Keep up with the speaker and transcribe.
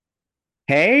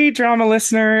Hey, drama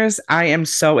listeners. I am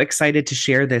so excited to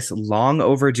share this long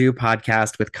overdue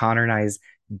podcast with Connor and I's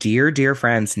dear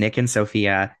friends, Nick and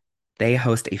Sophia. They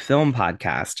host a film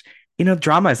podcast.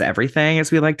 Drama is everything,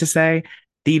 as we like to say,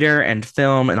 theater and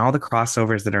film and all the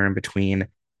crossovers that are in between.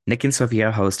 Nick and Sophia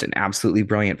host an absolutely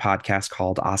brilliant podcast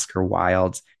called Oscar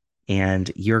Wilde, and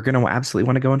you're going to absolutely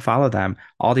want to go and follow them.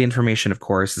 All the information, of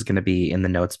course, is going to be in the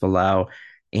notes below.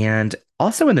 And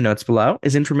also in the notes below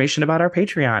is information about our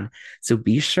Patreon. So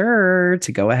be sure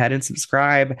to go ahead and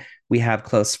subscribe. We have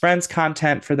close friends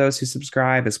content for those who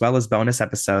subscribe, as well as bonus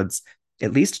episodes,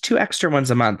 at least two extra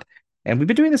ones a month. And we've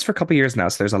been doing this for a couple years now,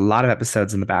 so there's a lot of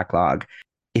episodes in the backlog.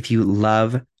 If you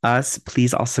love us,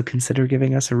 please also consider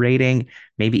giving us a rating,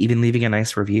 maybe even leaving a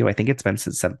nice review. I think it's been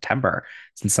since September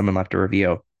since someone left a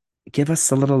review. Give us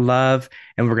a little love,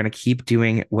 and we're going to keep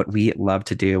doing what we love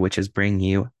to do, which is bring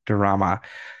you drama.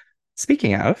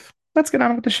 Speaking of, let's get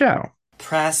on with the show.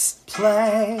 Press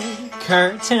play.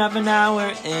 Curtain of an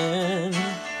hour in.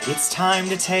 It's time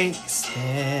to take a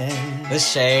spin. The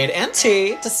shade and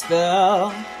tea to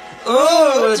spill.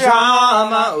 Ooh,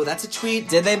 drama. Oh, that's a tweet.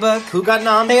 Did they book? Who got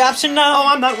nom? The option no. Oh,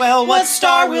 I'm not well. What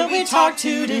star will we talk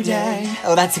to today?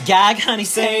 Oh, that's a gag, honey.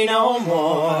 Say no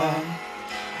more.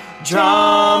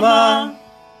 Drama.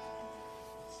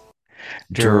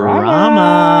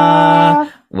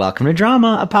 Drama. Welcome to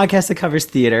Drama, a podcast that covers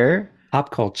theater, pop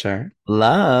culture,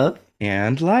 love,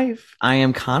 and life. I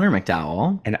am Connor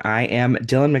McDowell. And I am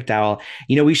Dylan McDowell.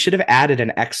 We should have added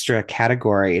an extra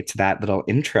category to that little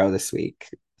intro this week.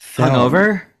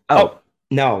 Hungover? Oh,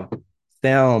 no.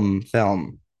 Film.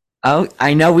 Oh,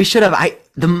 I know. We should have.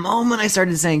 The moment I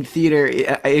started saying theater,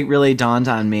 it really dawned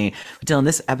on me. But Dylan,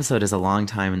 this episode is a long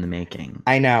time in the making.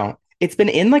 I know. It's been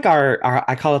in like our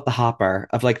I call it the hopper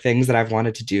of like things that I've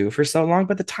wanted to do for so long,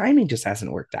 but the timing just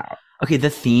hasn't worked out. Okay,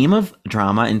 the theme of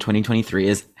drama in 2023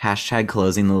 is hashtag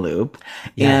closing the loop.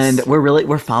 Yes. And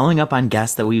we're following up on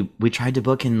guests that we tried to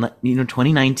book in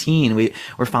 2019.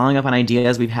 We're following up on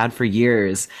ideas we've had for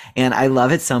years. And I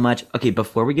love it so much. Okay,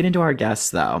 before we get into our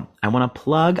guests though, I want to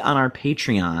plug on our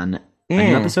Patreon. A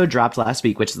new episode dropped last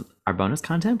week, which is our bonus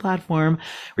content platform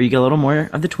where you get a little more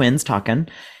of the twins talking.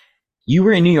 You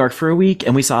were in New York for a week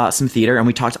and we saw some theater and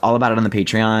we talked all about it on the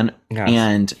Patreon. Yes.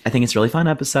 And I think it's a really fun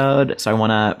episode. So I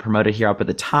want to promote it here up at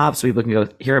the top so people can go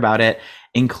hear about it,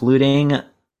 including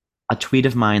a tweet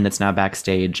of mine that's now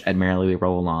backstage at Merrily We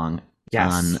Roll Along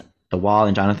on the wall,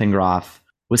 and Jonathan Groff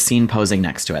was seen posing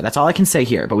next to it. That's all I can say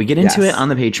here. But we get into it on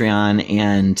the Patreon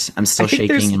and I'm still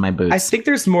shaking in my boots. I think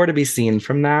there's more to be seen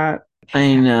from that.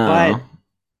 I know. But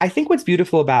I think what's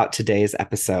beautiful about today's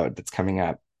episode that's coming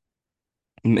up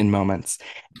in moments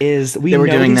is we know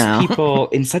these people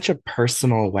in such a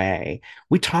personal way.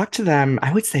 We talk to them,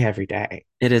 I would say, every day.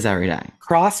 It is every day.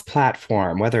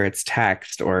 Cross-platform, whether it's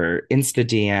text or Insta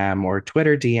DM or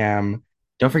Twitter DM.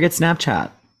 Don't forget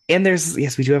Snapchat. And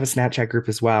we do have a Snapchat group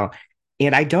as well.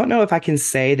 And I don't know if I can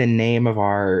say the name of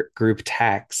our group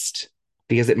text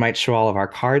because it might show all of our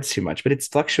cards too much, but it's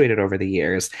fluctuated over the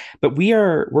years. But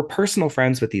we're personal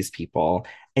friends with these people,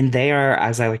 and they are,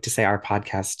 as I like to say, our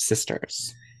podcast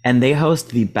sisters. And they host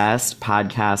the best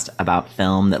podcast about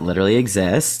film that literally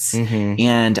exists. Mm-hmm.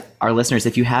 And our listeners,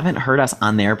 if you haven't heard us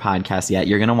on their podcast yet,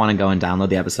 you're going to want to go and download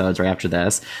the episodes right after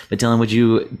this. But Dylan, would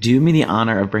you do me the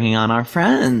honor of bringing on our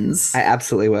friends? I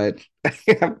absolutely would.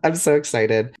 I'm so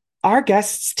excited. Our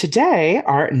guests today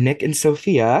are Nick and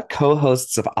Sophia,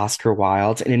 co-hosts of Oscar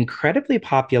Wilde, an incredibly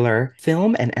popular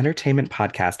film and entertainment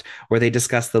podcast where they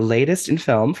discuss the latest in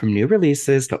film, from new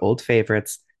releases to old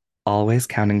favorites, always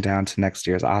counting down to next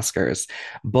year's Oscars.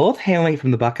 Both hailing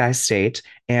from the Buckeye State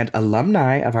and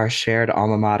alumni of our shared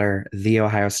alma mater, The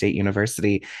Ohio State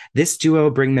University, this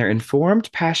duo bring their informed,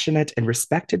 passionate, and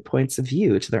respected points of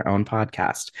view to their own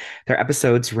podcast. Their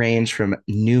episodes range from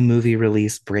new movie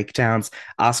release breakdowns,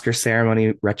 Oscar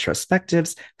ceremony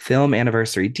retrospectives, film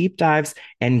anniversary deep dives,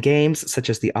 and games such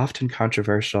as the often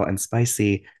controversial and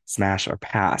spicy Smash or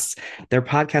Pass. Their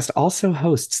podcast also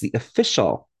hosts the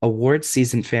official award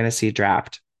season fantasy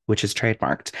draft, which is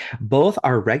trademarked. Both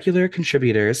are regular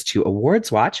contributors to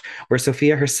Awards Watch, where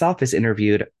Sophia herself has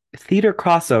interviewed theater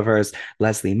crossovers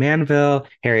Leslie Manville,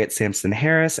 Harriet Sansom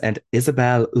Harris, and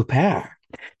Isabelle Huppert.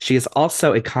 She is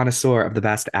also a connoisseur of the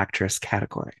Best Actress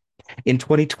category. In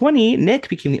 2020, Nick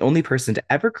became the only person to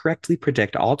ever correctly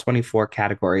predict all 24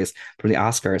 categories from the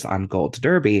Oscars on Gold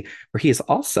Derby, where he is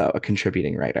also a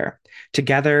contributing writer.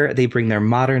 Together, they bring their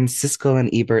modern Siskel and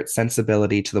Ebert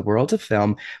sensibility to the world of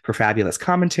film for fabulous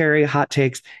commentary, hot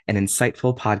takes, and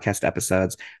insightful podcast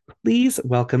episodes. Please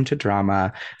welcome to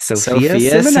Drama, Sophia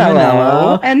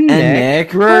Simonello and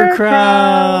Nick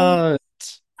Burkroat.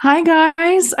 Hi,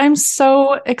 guys. I'm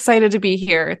so excited to be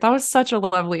here. That was such a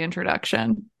lovely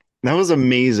introduction. That was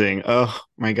amazing. Oh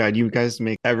my God, you guys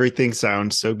make everything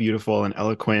sound so beautiful and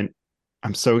eloquent.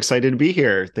 I'm so excited to be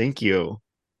here. Thank you.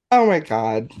 Oh my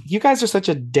God. You guys are such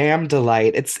a damn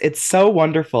delight. It's so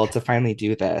wonderful to finally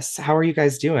do this. How are you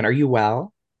guys doing? Are you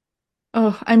well?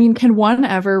 Oh, I mean, can one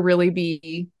ever really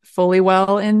be fully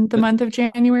well in the month of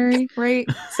January, right?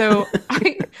 So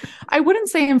I wouldn't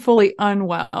say I'm fully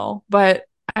unwell, but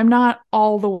I'm not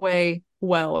all the way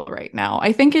well right now.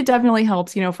 I think it definitely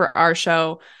helps, for our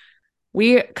show.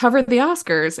 We cover the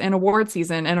Oscars and award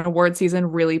season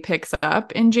really picks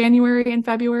up in January and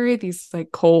February, these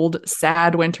like cold,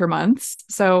 sad winter months.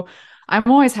 So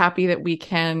I'm always happy that we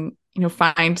can,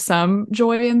 find some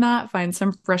joy in that, find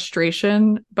some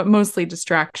frustration, but mostly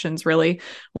distractions really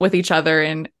with each other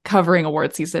in covering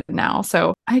award season now.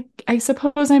 So I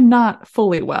suppose I'm not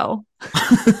fully well.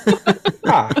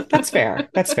 Ah, that's fair.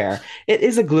 That's fair. It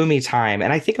is a gloomy time.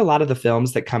 And I think a lot of the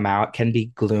films that come out can be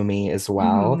gloomy as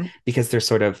well Mhm. because they're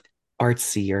sort of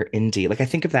artsy or indie. Like I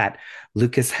think of that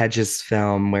Lucas Hedges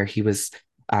film where he was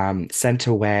sent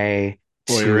away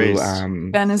Boy to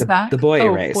erased. Ben is the back. boy Oh,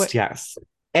 boy. erased, yes.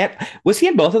 And was he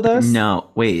in both of those? No,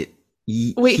 wait.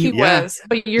 Wait, he He Yeah, was,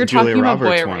 but the you're Julia talking about Boy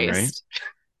Roberts one, right? Erased.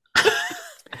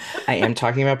 I am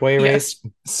talking about Boy Yes, Erased.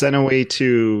 Sent away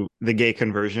to the gay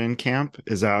conversion camp.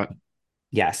 Is that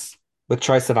Yes, with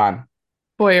Troy Sivan.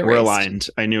 Boy we're Erased. aligned?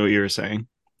 I knew what you were saying.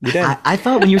 You did. I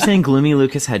thought when you were saying gloomy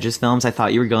Lucas Hedges films, I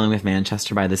thought you were going with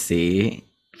Manchester by the Sea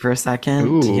for a second,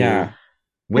 Ooh. Yeah. Hmm.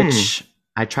 which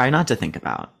I try not to think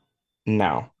about.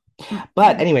 No.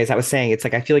 But Mhm. anyways, I was saying it's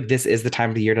like I feel like this is the time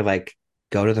of the year to like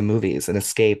go to the movies and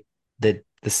escape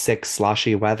the sick,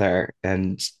 sloshy weather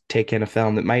and take in a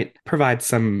film that might provide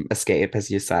some escape, as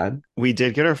you said. We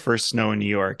did get our first snow in New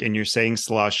York, and you're saying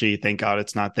slushy. Thank God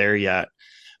it's not there yet.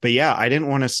 But yeah, I didn't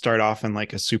want to start off on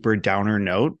like a super downer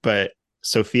note, but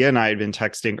Sophia and I had been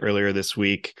texting earlier this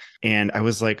week, and I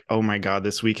was like, oh my God,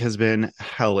 this week has been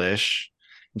hellish.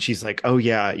 And she's like, oh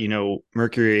yeah,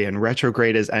 Mercury and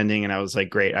retrograde is ending. And I was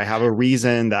like, great, I have a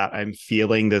reason that I'm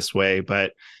feeling this way,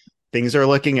 but things are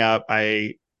looking up.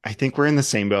 I think we're in the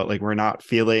same boat. Like we're not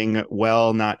feeling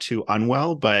well, not too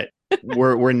unwell, but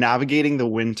we're navigating the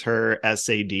winter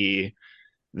SAD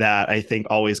that I think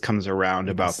always comes around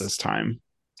about Yes, this time.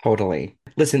 totally.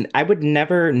 Listen, I would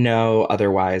never know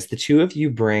otherwise. The two of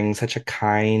you bring such a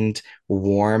kind,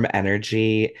 warm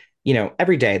energy,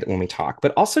 every day that when we talk,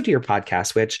 but also to your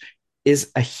podcast, which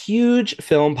is a huge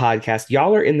film podcast.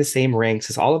 Y'all are in the same ranks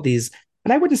as all of these,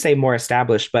 and I wouldn't say more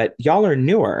established, but y'all are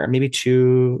newer, maybe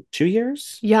two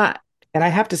years. Yeah, And I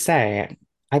have to say,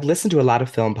 I've listened to a lot of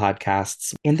film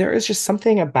podcasts, and there is just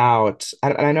something about,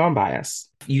 and I know I'm biased,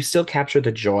 you still capture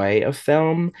the joy of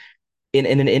film in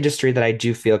an industry that I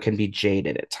do feel can be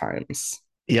jaded at times.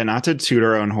 Yeah, not to toot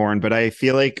our own horn, but I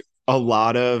feel like a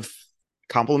lot of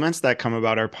compliments that come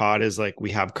about our pod is like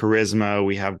we have charisma,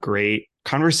 we have great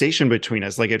conversation between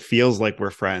us. Like it feels like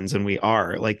we're friends, and we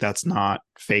are. Like that's not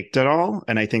faked at all.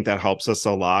 And I think that helps us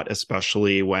a lot,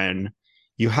 especially when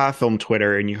you have film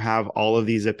Twitter and you have all of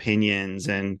these opinions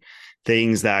and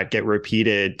things that get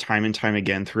repeated time and time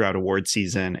again throughout award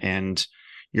season. And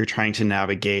you're trying to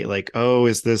navigate like, oh,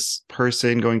 is this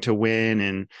person going to win?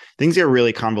 And things get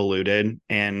really convoluted.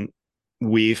 And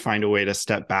we find a way to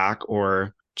step back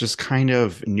or just kind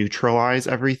of neutralize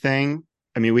everything.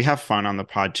 I mean, we have fun on the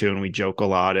pod too, and we joke a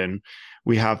lot, and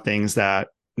we have things that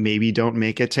maybe don't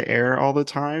make it to air all the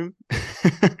time.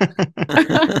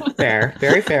 Fair,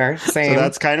 very fair. So Same.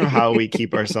 that's kind of how we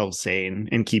keep ourselves sane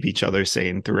and keep each other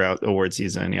sane throughout award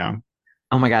season. Yeah.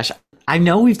 Oh my gosh. I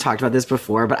know we've talked about this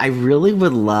before, but I really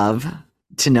would love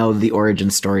to know the origin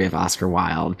story of Oscar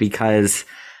Wilde because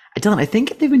I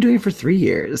think they've been doing it for 3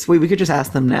 years. Wait, we could just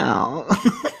ask them now.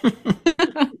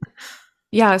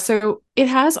 Yeah, so it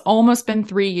has almost been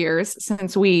 3 years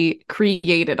since we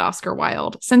created Oscar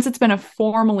Wilde. Since it's been a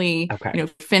formally, Okay.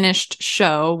 finished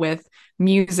show with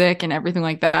music and everything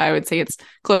like that, I would say it's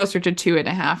closer to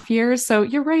 2.5 years. So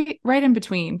you're right in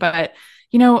between. But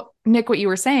Nick, what you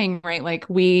were saying, right? Like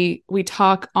we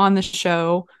talk on the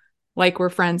show like we're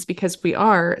friends because we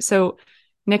are. So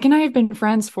Nick and I have been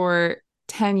friends for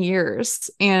 10 years,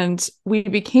 and we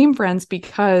became friends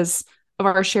because of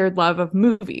our shared love of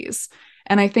movies.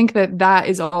 And I think that that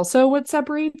is also what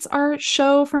separates our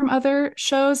show from other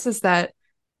shows is that,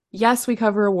 yes, we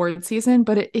cover award season,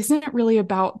 but it isn't really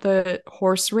about the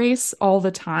horse race all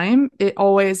the time. It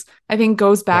always, I think,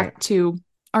 goes Right. back to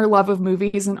our love of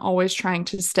movies and always trying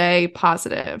to stay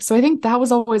positive. So I think that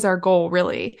was always our goal,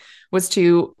 really, was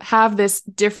to have this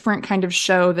different kind of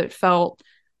show that felt,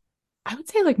 I would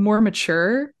say, like more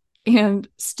mature and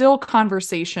still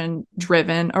conversation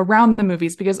driven around the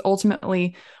movies, because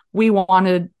ultimately we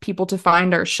wanted people to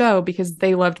find our show because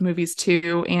they loved movies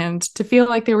too, and to feel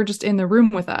like they were just in the room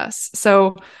with us.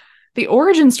 So the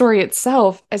origin story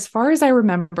itself, as far as I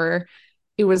remember,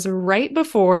 it was right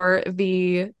before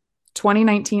the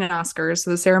 2019 Oscars,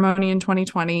 so the ceremony in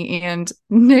 2020, and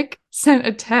Nick sent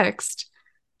a text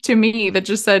to me that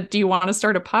just said, "Do you want to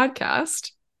start a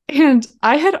podcast?" And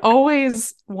I had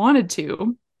always wanted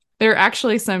to. There are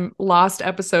actually some lost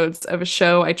episodes of a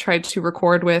show I tried to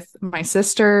record with my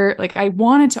sister. Like, I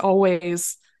wanted to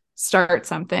always start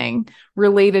something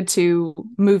related to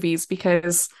movies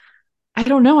because I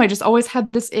don't know, I just always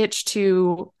had this itch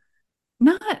to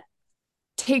not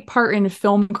take part in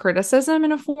film criticism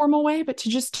in a formal way, but to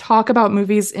just talk about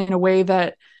movies in a way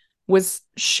that was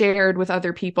shared with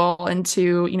other people, and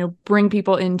to, bring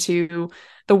people into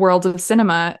the world of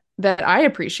cinema that I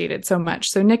appreciated so much.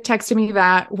 So Nick texted me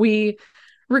that. We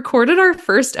recorded our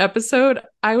first episode.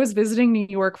 I was visiting New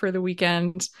York for the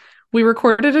weekend. We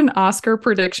recorded an Oscar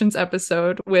predictions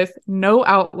episode with no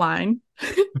outline,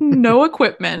 no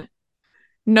equipment,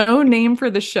 no name for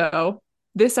the show.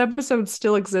 This episode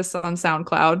still exists on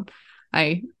SoundCloud,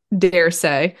 I dare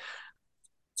say.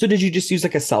 So did you just use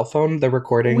like a cell phone, the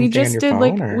recording We thing on just your did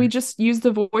phone? Or? we just used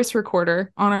the voice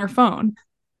recorder on our phone.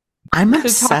 I'm to talk to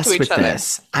obsessed each with other.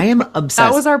 this. I am obsessed.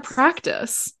 That was our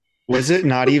practice. Was it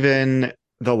not even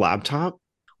the laptop?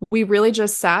 We really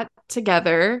just sat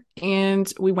together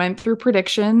and we went through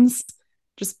predictions,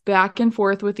 just back and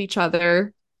forth with each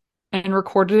other, and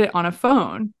recorded it on a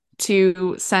phone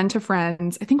to send to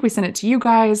friends. I think we sent it to you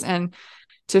guys and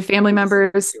to family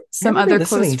members, some remember other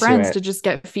close listening to friends, it. to just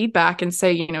get feedback and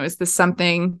say, is this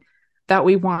something that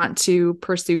we want to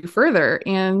pursue further?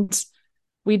 And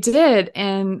we did.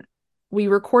 And we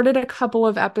recorded a couple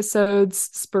of episodes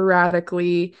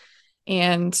sporadically,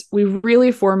 and we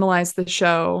really formalized the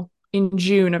show in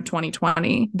June of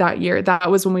 2020 that year.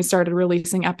 That was when we started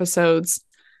releasing episodes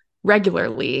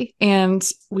regularly, and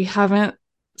we haven't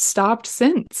stopped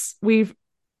since. We've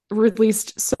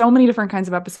released so many different kinds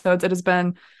of episodes. It has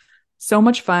been so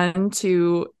much fun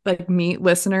to meet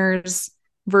listeners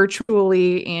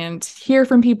virtually and hear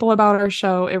from people about our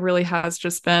show. It really has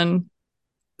just been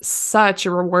such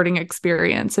a rewarding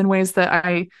experience in ways that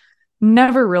I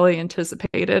never really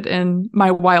anticipated in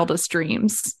my wildest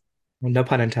dreams. Well, no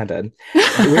pun intended.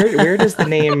 Where does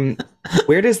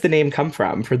the name come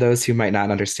from for those who might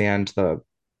not understand the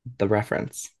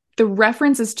reference? The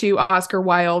reference is to Oscar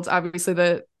Wilde, obviously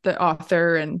the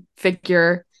author and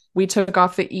figure. We took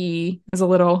off the E as a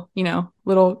little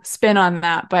spin on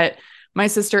that, but my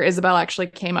sister Isabel actually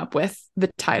came up with the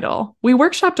title. We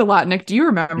workshopped a lot. Nick, do you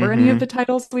remember any of the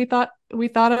titles we thought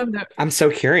of that I'm so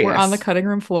curious. were on the cutting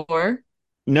room floor?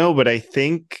 No, but I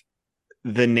think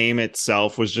the name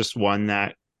itself was just one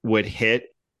that would hit.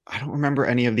 I don't remember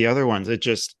any of the other ones.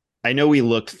 I know we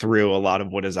looked through a lot of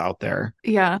what is out there.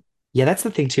 Yeah. Yeah, that's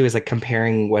the thing too, is like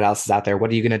comparing what else is out there.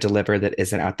 What are you going to deliver that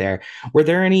isn't out there? Were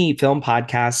there any film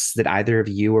podcasts that either of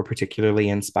you were particularly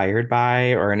inspired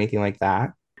by or anything like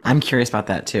that? I'm curious about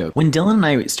that too. When Dylan and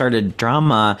I started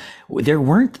drama, there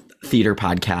weren't theater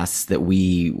podcasts that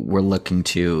we were looking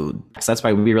to. So that's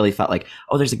why we really felt like,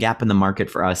 oh, there's a gap in the market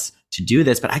for us to do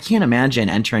this. But I can't imagine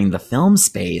entering the film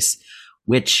space,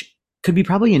 which could be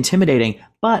probably intimidating,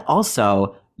 but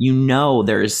also,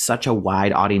 there is such a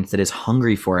wide audience that is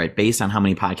hungry for it based on how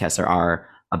many podcasts there are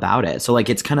about it. So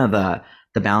it's kind of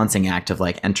the balancing act of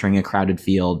entering a crowded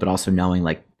field, but also knowing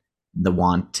the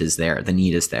want is there, the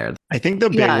need is there. I think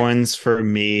the big ones for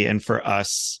me and for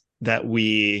us that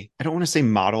I don't want to say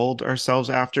modeled ourselves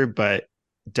after, but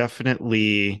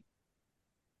definitely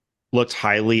looked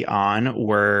highly on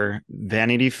were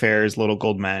Vanity Fair's Little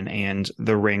Gold Men and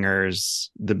The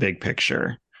Ringer's The Big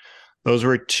Picture. Those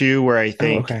were two where I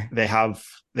think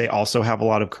they also have a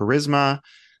lot of charisma.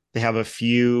 They have a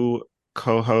few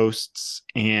co-hosts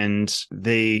and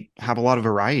they have a lot of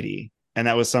variety. And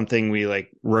that was something we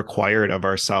required of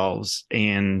ourselves.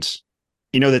 And,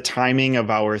 the timing of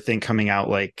our thing coming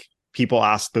out, people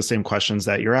ask the same questions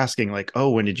that you're asking, oh,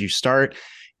 when did you start?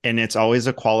 And it's always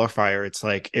a qualifier. It's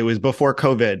it was before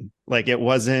COVID. It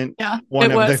wasn't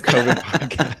one of the COVID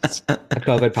podcasts. A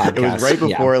COVID podcast. It was right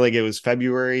before, it was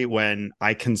February when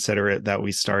I consider it that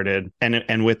we started.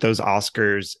 And with those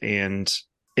Oscars, and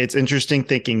it's interesting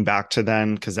thinking back to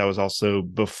then, because that was also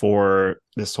before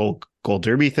this whole Gold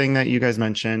Derby thing that you guys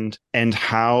mentioned, and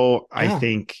how I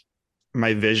think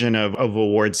my vision of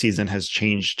award season has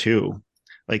changed too.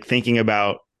 Thinking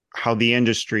about how the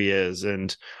industry is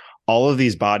and all of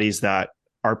these bodies that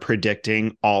are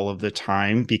predicting all of the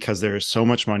time, because there is so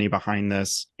much money behind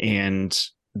this. And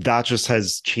that just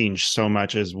has changed so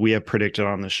much as we have predicted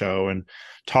on the show and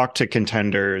talked to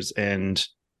contenders and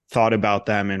thought about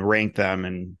them and ranked them.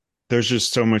 And there's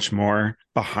just so much more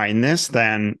behind this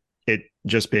than it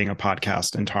just being a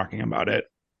podcast and talking about it.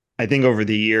 I think over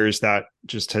the years that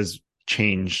just has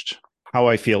changed how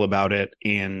I feel about it,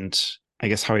 and I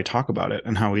guess how I talk about it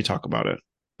and how we talk about it.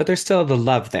 But there's still the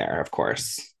love there, of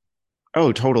course.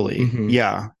 Oh, totally. Mhm.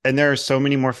 Yeah. And there are so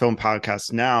many more film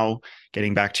podcasts now,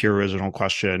 getting back to your original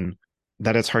question,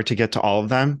 that it's hard to get to all of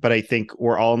them. But I think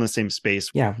we're all in the same space.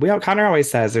 Yeah, Connor always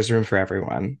says there's room for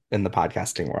everyone in the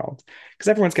podcasting world because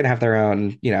everyone's going to have their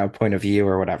own, point of view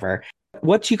or whatever.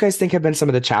 What do you guys think have been some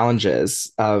of the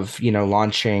challenges of,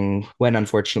 launching when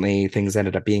unfortunately things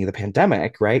ended up being the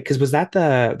pandemic, right? Because was that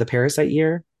the Parasite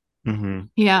year? Mm-hmm.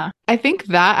 Yeah, I think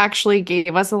that actually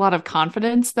gave us a lot of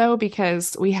confidence, though,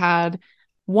 because we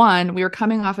were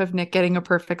coming off of Nick getting a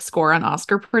perfect score on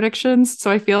Oscar predictions. So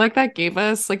I feel like that gave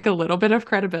us like a little bit of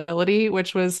credibility,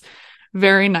 which was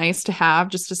very nice to have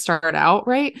just to start out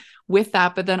right with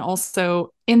that. But then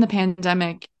also in the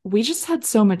pandemic, we just had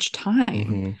so much time.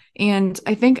 Mhm. And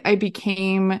I think I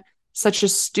became such a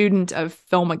student of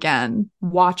film again,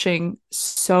 watching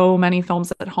so many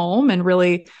films at home and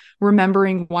really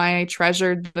remembering why I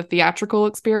treasured the theatrical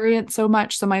experience so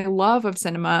much. So my love of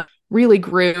cinema really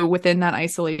grew within that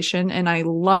isolation. And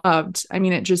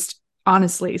it just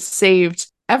honestly saved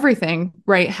everything,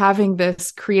 right? Having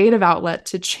this creative outlet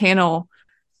to channel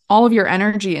all of your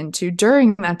energy into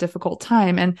during that difficult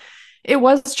time. And it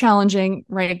was challenging,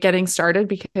 right, getting started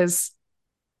because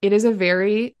it is a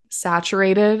very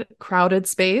saturated, crowded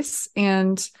space.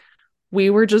 And we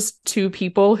were just two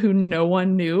people who no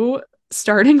one knew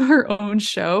starting our own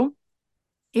show.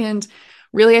 And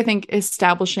really, I think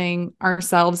establishing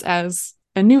ourselves as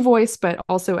a new voice, but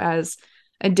also as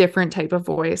a different type of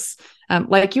voice.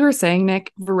 Like you were saying,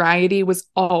 Nick, variety was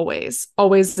always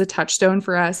the touchstone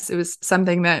for us. It was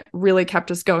something that really kept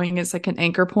us going as like an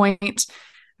anchor point,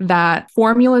 that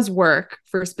formulas work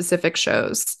for specific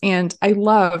shows. And I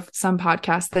love some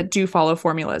podcasts that do follow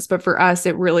formulas, but for us,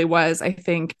 it really was, I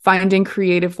think, finding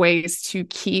creative ways to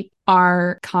keep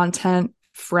our content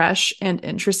fresh and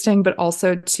interesting, but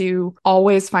also to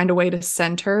always find a way to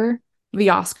center the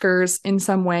Oscars in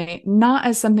some way, not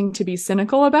as something to be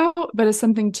cynical about, but as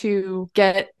something to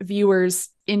get viewers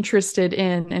interested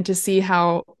in and to see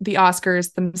how the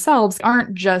Oscars themselves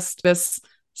aren't just this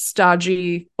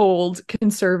stodgy, old,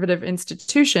 conservative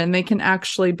institution. They can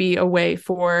actually be a way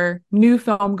for new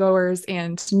film goers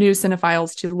and new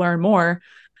cinephiles to learn more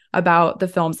about the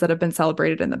films that have been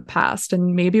celebrated in the past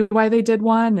and maybe why they did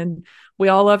one. And we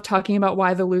all love talking about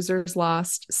why the losers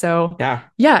lost. So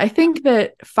yeah, I think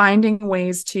that finding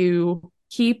ways to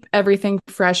keep everything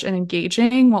fresh and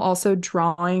engaging while also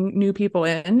drawing new people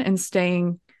in and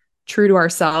staying true to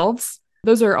ourselves,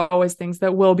 those are always things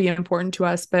that will be important to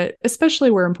us, but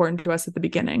especially were important to us at the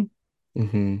beginning.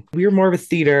 Mm-hmm. We are more of a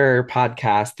theater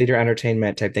podcast, theater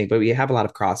entertainment type thing, but we have a lot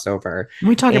of crossover.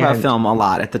 We talk about film a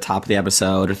lot at the top of the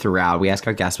episode or throughout. We ask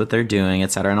our guests what they're doing,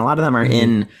 et cetera. And a lot of them are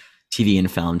in TV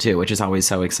and film too, which is always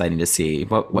so exciting to see.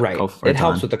 Right. It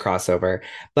helps with the crossover.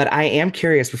 But I am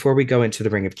curious, before we go into the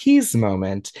Ring of Keys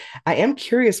moment, I am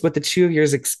curious what the two of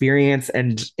yours experience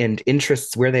and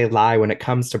interests, where they lie when it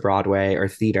comes to Broadway or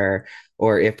theater,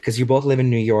 or if, because you both live in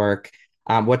New York,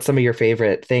 what some of your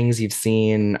favorite things you've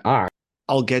seen are.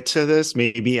 I'll get to this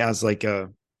maybe as like a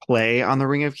play on the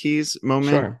Ring of Keys moment,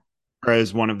 Sure. or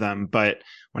as one of them. But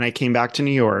when I came back to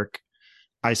New York,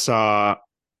 I saw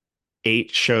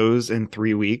 8 shows in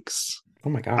 3 weeks. Oh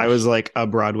my gosh. I was like a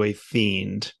Broadway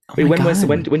fiend. Wait,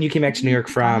 when you came back to New York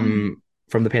from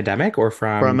the pandemic or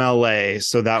from LA?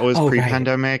 So that was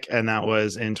pre-pandemic, and that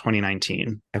was in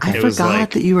 2019. Okay. I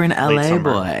forgot that you were an LA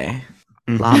boy.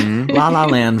 Mm-hmm. La La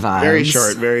Land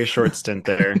vibes. Very short stint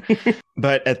there.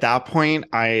 But at that point,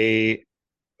 I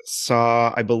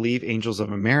saw, I believe, Angels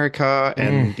of America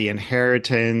and The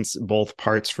Inheritance, both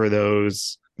parts for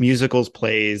those, musicals,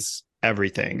 plays,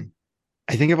 everything.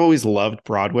 I think I've always loved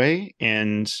Broadway,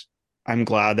 and I'm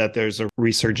glad that there's a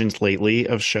resurgence lately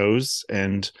of shows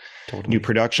and new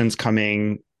productions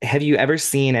coming. Have you ever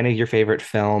seen any of your favorite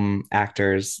film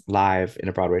actors live in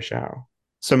a Broadway show?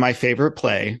 So my favorite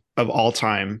play of all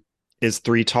time is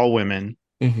Three Tall Women.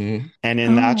 Mm-hmm. And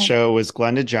in that show was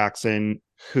Glenda Jackson,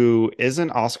 who is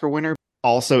an Oscar winner.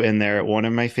 Also in there, one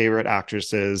of my favorite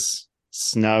actresses,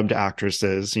 snubbed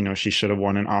actresses, she should have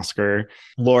won an Oscar,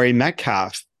 Laurie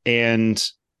Metcalf, and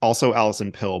also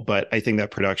Alison Pill. But I think that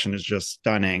production is just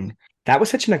stunning. That was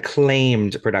such an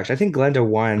acclaimed production. I think Glenda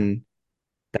won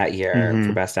that year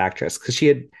for Best Actress because she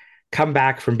had come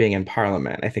back from being in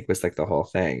Parliament, I think was like the whole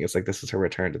thing. It's like this is her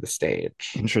return to the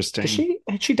stage. Interesting.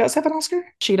 Does she does have an Oscar?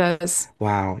 She does,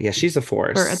 Wow. Yeah, she's a for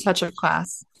A force. Touch of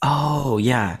Class. Oh,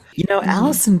 yeah. You know, Mhm.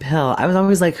 Alison Pill, I was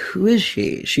always like, who is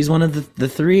she? She's one of the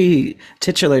three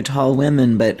titular tall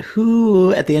women, but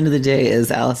who at the end of the day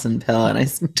is Alison Pill? And I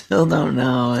still don't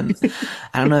know. And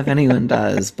I don't know if anyone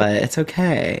does, but it's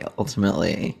okay,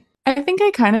 ultimately. I think I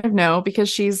kind of know because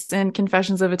she's in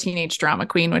Confessions of a Teenage Drama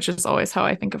Queen, which is always how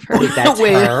I think of her. Wait, that's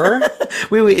Wait. her?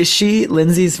 Wait, is she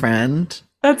Lindsay's friend?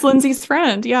 That's Lindsay's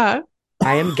friend. Yeah.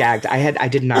 I am gagged. I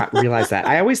did not realize that.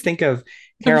 I always think of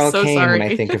Carol so Kane when I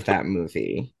sorry. think of that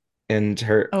movie and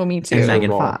her Oh, me And too. her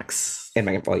Megan role. Fox. And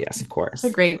Megan, well, yes, of course. It's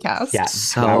a great cast. Yeah.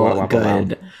 So Wow, wow, wow, wow, wow.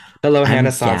 good. The I'm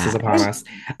Renaissance is upon gagged. us.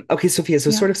 Okay, Sophia, so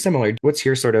Yeah. sort of similar. What's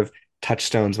your sort of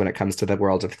touchstones when it comes to the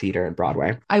world of theater and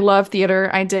Broadway? I love theater.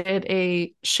 I did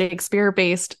a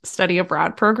Shakespeare-based study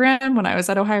abroad program when I was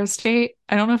at Ohio State.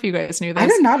 I don't know if you guys knew I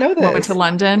this. did not know I went this. to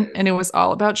London and it was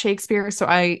all about Shakespeare. So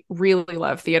I really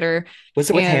love theater. Was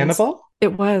it with And Hannibal?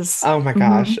 It was. Oh my Mhm.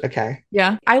 gosh. Okay.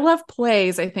 Yeah. I love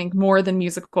plays, I think, more than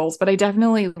musicals, but I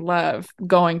definitely love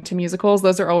going to musicals.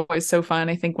 Those are always so fun.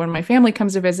 I think when my family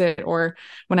comes to visit or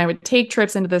when I would take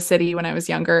trips into the city when I was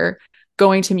younger,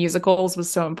 going to musicals was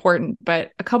so important.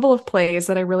 But a couple of plays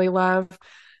that I really love,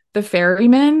 The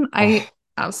Ferryman. I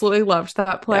absolutely loved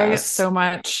that play Yes. so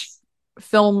much.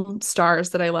 Film stars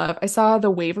that I love. I saw the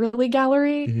Waverly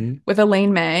Gallery Mhm. with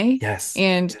Elaine May. Yes.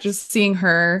 And just seeing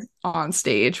her on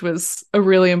stage was a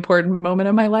really important moment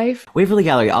in my life. Waverly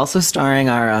Gallery, also starring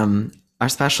our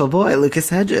special boy, Lucas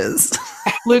Hedges.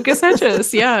 Lucas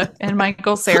Hedges, yeah, and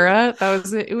Michael Cera.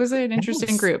 It was an interesting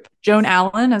Yes. group. Joan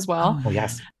Allen as well. Oh,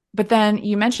 yes. But then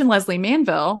you mentioned Leslie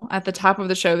Manville at the top of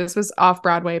the show. This was off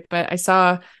Broadway, but I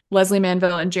saw Leslie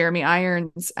Manville and Jeremy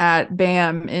Irons at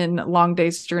BAM in Long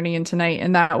Day's Journey into Night,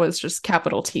 and that was just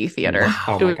capital T theater. Wow.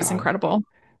 Oh It my was God. incredible.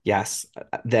 Yes.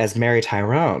 As Mary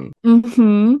Tyrone.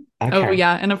 Hmm. Okay. Oh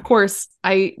yeah, and of course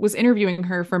I was interviewing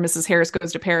her for Mrs. Harris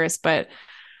Goes to Paris, but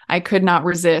I could not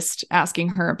resist asking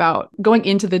her about going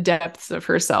into the depths of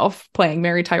herself playing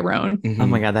Mary Tyrone. Mhm. Oh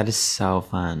my God, that is so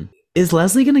fun. Is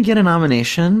Leslie going to get a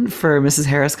nomination for Mrs.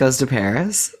 Harris Goes to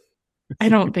Paris? I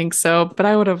don't think so, but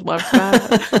I would have loved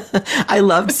that. I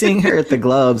loved seeing her at the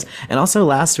Globes. And also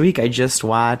last week, I just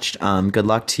watched Good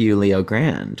Luck to You, Leo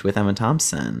Grand with Emma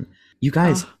Thompson. You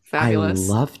guys, Oh, fabulous.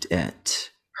 I loved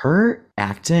it. Her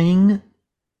acting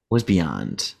was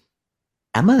beyond.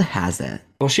 Emma has it.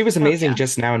 Well, she was amazing yeah.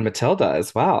 just now in Matilda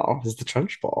as well as the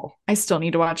Trunchbull. I still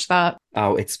need to watch that.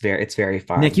 Oh, it's very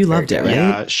fun. Nick, you It's very loved it, good. right?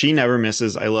 Yeah, she never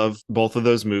misses. I love both of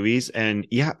those movies. And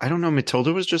yeah, I don't know.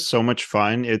 Matilda was just so much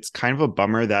fun. It's kind of a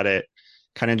bummer that it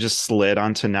kind of just slid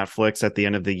onto Netflix at the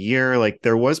end of the year. Like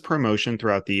there was promotion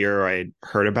throughout the year. I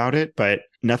heard about it, but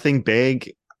nothing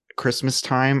big. Christmas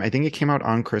time. I think it came out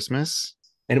on Christmas.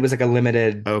 And it was like a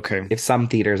limited, Okay. if some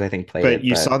theaters I think played But it.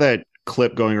 you saw that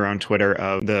clip going around Twitter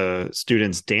of the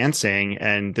students dancing,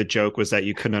 and the joke was that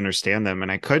you couldn't understand them,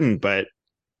 and I couldn't, but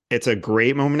it's a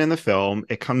great moment in the film.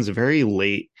 It comes very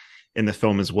late in the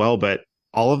film as well, but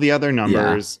all of the other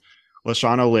numbers,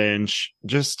 Lashana Lynch,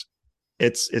 just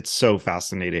it's so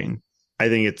fascinating. I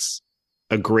think it's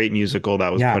a great musical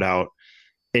that was Yeah. put out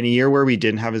in a year where we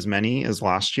didn't have as many as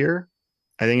last year.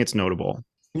 I think it's notable.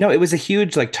 No, it was a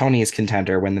huge like Tony's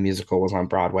contender when the musical was on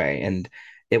Broadway, and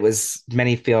it was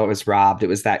many feel it was robbed. It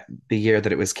was the year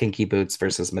that it was Kinky Boots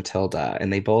versus Matilda,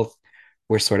 and they both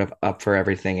were sort of up for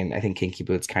everything. And I think Kinky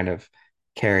Boots kind of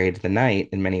carried the night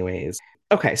in many ways.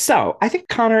 Okay, so I think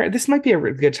Connor, this might be a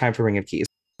good time for Ring of Keys.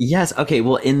 Yes. Okay.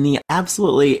 Well, in the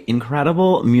absolutely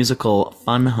incredible musical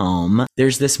Fun Home,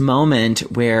 there's this moment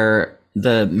where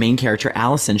the main character,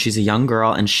 Allison, she's a young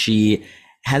girl and she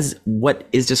has what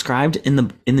is described in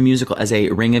the musical as a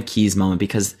Ring of Keys moment,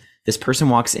 because this person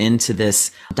walks into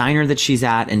this diner that she's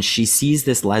at and she sees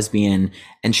this lesbian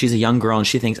and she's a young girl and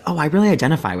she thinks, oh, I really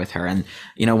identify with her. And,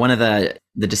 you know, one of the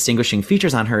distinguishing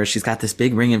features on her is she's got this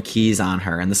big ring of keys on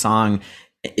her. And the song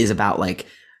is about like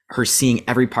her seeing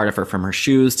every part of her, from her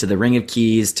shoes to the ring of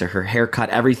keys to her haircut,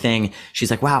 everything. She's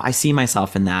like, wow, I see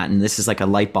myself in that. And this is like a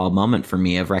light bulb moment for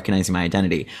me of recognizing my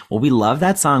identity. Well, we love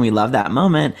that song. We love that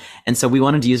moment. And so we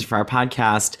wanted to use it for our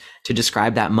podcast to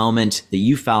describe that moment that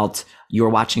you felt you were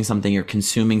watching something, you're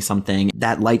consuming something,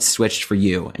 that light switched for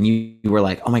you. And you were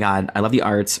like, oh my God, I love the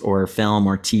arts or film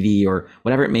or TV or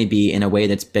whatever it may be in a way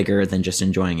that's bigger than just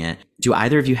enjoying it. Do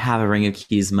either of you have a Ring of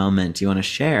Keys moment you want to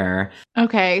share?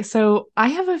 Okay, so I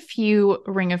have a few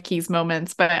Ring of Keys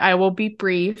moments, but I will be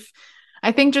brief.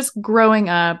 I think just growing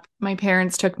up, my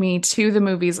parents took me to the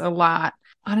movies a lot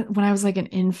when I was like an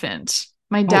infant.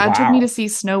 My Oh, dad took me wow. to see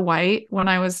Snow White when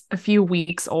I was a few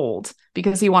weeks old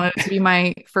because he wanted it to be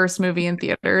my first movie in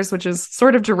theaters, which is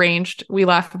sort of deranged. We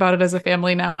laugh about it as a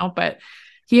family now, but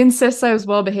he insists I was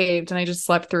well behaved and I just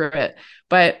slept through it.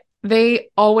 But they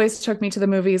always took me to the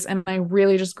movies, and I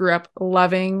really just grew up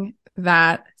loving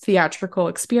that theatrical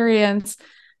experience.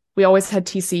 We always had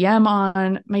TCM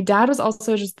on. My dad was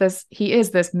also just this, he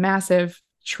is this massive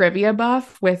trivia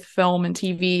buff with film and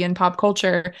TV and pop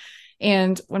culture.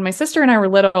 And when my sister and I were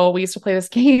little, we used to play this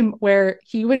game where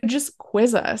he would just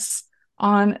quiz us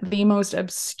on the most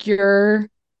obscure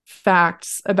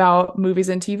facts about movies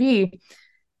and TV.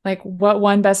 Like, what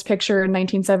won Best Picture in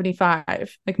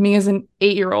 1975? Like, me as an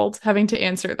 8-year-old having to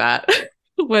answer that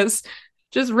was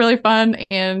just really fun.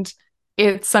 And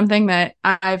it's something that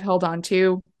I've held on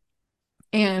to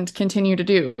and continue to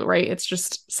do, right? It's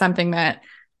just something that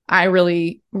I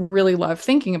really, really love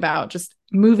thinking about, just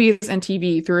movies and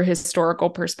TV through a historical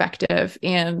perspective.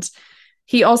 And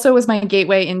he also was my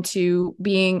gateway into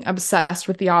being obsessed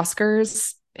with the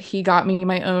Oscars. He got me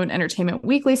my own Entertainment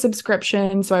Weekly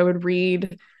subscription, so I would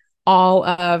read all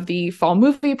of the fall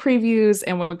movie previews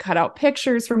and would cut out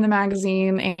pictures from the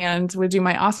magazine and would do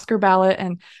my Oscar ballot.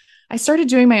 And I started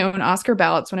doing my own Oscar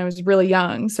ballots when I was really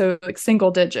young, so like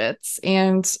single digits.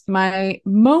 And my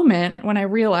moment when I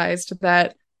realized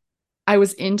that I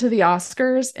was into the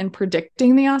Oscars and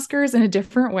predicting the Oscars in a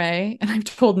different way, and I've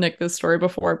told Nick this story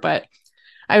before, but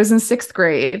I was in 6th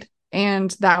grade,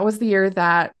 and that was the year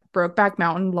that Brokeback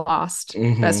Mountain lost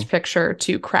Best Picture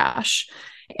to Crash.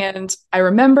 And I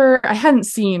remember I hadn't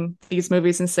seen these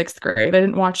movies in 6th grade. I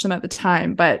didn't watch them at the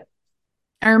time, but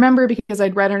I remember because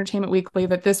I'd read Entertainment Weekly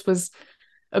that this was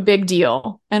a big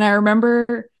deal. And I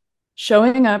remember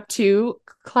showing up to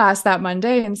class that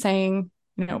Monday and saying,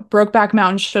 you know, Brokeback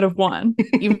Mountain should have won,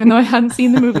 even though I hadn't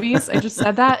seen the movies. I just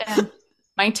said that. And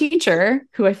my teacher,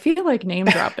 who I feel like name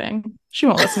dropping, she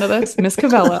won't listen to this, Miss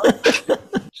Cavello,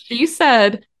 she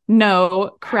said,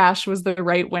 no, Crash was the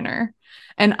right winner.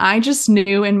 And I just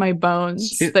knew in my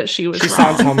bones that she was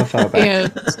wrong. Sounds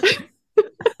homophobic.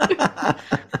 And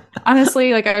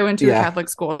honestly, like, I went to a Catholic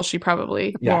school. She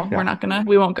probably, we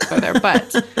won't go there.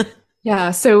 But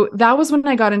yeah, so that was when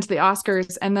I got into the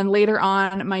Oscars. And then later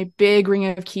on, my big Ring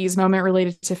of Keys moment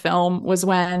related to film was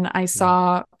when I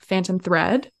saw Phantom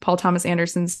Thread, Paul Thomas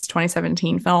Anderson's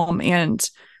 2017 film. And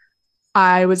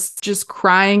I was just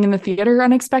crying in the theater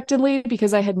unexpectedly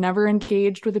because I had never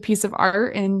engaged with a piece of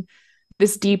art in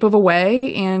this deep of a way.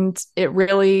 And it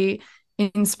really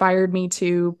inspired me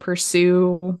to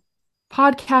pursue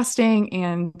podcasting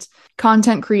and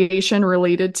content creation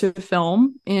related to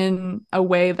film in a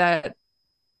way that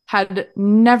had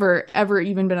never, ever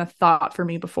even been a thought for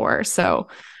me before. So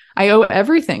I owe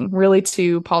everything really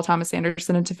to Paul Thomas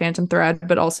Anderson and to Phantom Thread,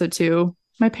 but also to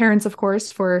my parents, of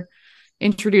course, for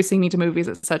introducing me to movies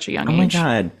at such a young age. Oh my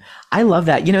God. I love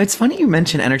that. You know, it's funny you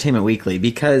mentioned Entertainment Weekly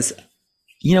because,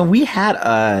 you know, we had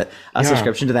a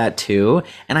subscription to that too.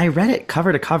 And I read it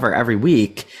cover to cover every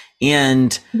week.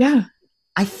 And yeah,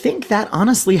 I think that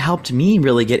honestly helped me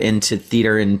really get into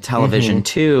theater and television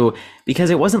too, because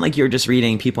it wasn't like you were just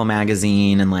reading People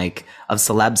magazine and like of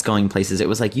celebs going places. It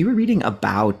was like you were reading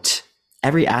about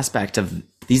every aspect of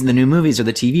these, the new movies or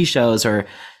the TV shows, or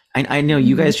I know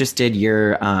you guys just did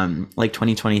your like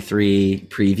 2023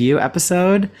 preview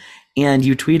episode, and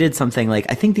you tweeted something like,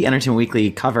 I think the Entertainment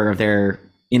Weekly cover of their,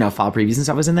 you know, fall previews and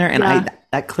stuff was in there. And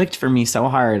that clicked for me so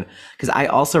hard because I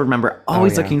also remember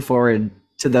always looking forward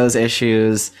to those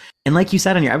issues. And like you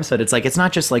said on your episode, it's like, it's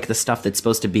not just like the stuff that's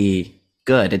supposed to be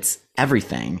good, it's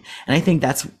everything. And I think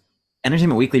that's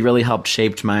Entertainment Weekly really helped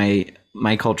shaped my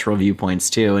cultural viewpoints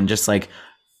too, and just like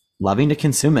loving to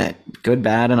consume it, good,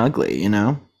 bad, and ugly, you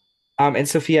know? And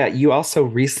Sophia, you also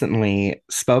recently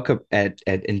spoke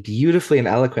and beautifully and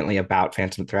eloquently about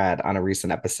Phantom Thread on a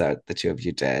recent episode the two of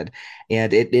you did.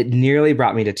 And it nearly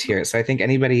brought me to tears. So I think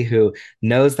anybody who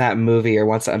knows that movie or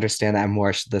wants to understand that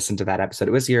more should listen to that episode.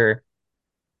 Was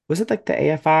it like the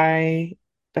AFI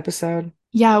episode?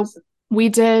 Yeah, we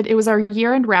did. It was our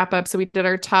year-end wrap-up. So we did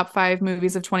our top 5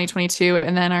 movies of 2022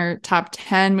 and then our top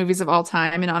 10 movies of all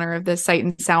time in honor of the Sight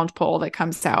and Sound poll that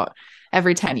comes out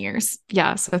every 10 years.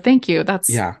 Yeah. So thank you.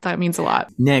 That means a lot.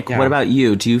 Nick, what about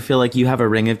you? Do you feel like you have a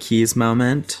Ring of Keys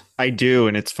moment? I do.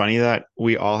 And it's funny that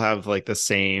we all have like the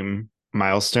same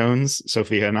milestones,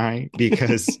 Sophia and I,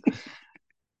 because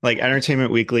like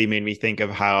Entertainment Weekly made me think of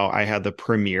how I had the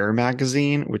Premiere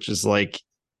magazine, which is like,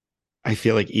 I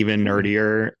feel like even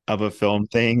nerdier of a film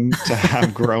thing to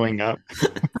have growing up.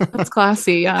 That's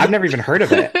classy. Yeah. I've never even heard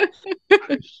of it.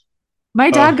 My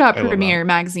dad got Premiere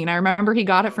magazine. I remember he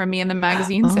got it from me in the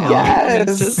magazine sale.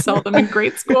 Yes. To sell them in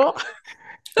grade school.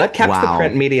 That kept the Wow.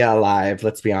 print media alive,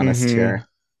 let's be honest Mhm. here.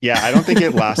 Yeah, I don't think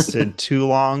it lasted too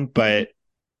long, but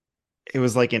it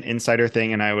was like an insider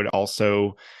thing. And I would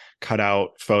also cut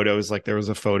out photos. Like there was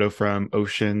a photo from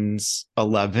Ocean's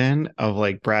 11 of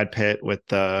like Brad Pitt with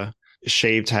the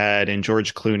shaved head and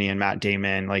George Clooney and Matt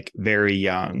Damon, like very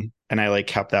young. And I like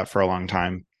kept that for a long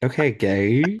time. Okay,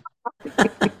 gay.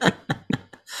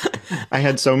 I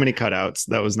had so many cutouts.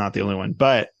 That was not the only one.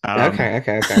 But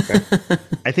Okay.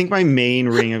 I think my main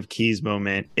Ring of Keys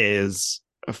moment is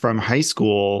from high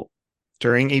school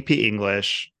during AP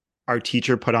English. Our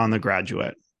teacher put on The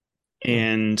Graduate.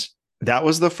 And that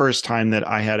was the first time that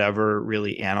I had ever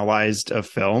really analyzed a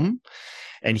film.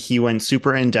 And he went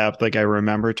super in depth. Like I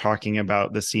remember talking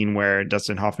about the scene where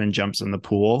Dustin Hoffman jumps in the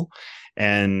pool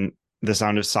and The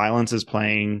Sound of Silence is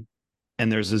playing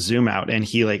and there's a zoom out. And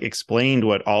he like explained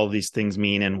what all of these things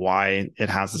mean and why it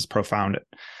has this profound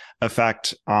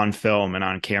effect on film and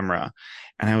on camera.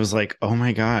 And I was like, oh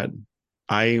my God,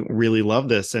 I really love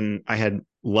this. And I had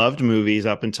loved movies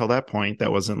up until that point.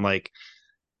 That wasn't like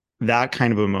that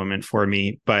kind of a moment for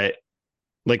me. But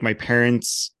like my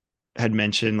parents had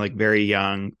mentioned, like very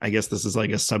young, I guess this is like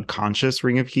a subconscious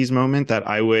Ring of Keys moment that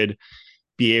I would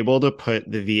be able to put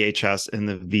the VHS in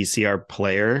the VCR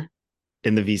player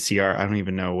in the VCR. I don't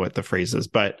even know what the phrase is,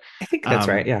 but I think that's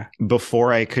right. Yeah.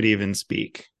 before I could even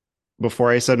speak, before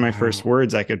I said my first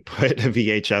words, I could put a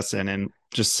VHS in and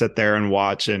just sit there and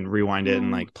watch and rewind it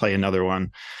and like play another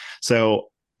one. So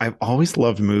I've always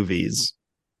loved movies,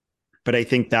 but I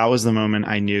think that was the moment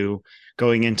I knew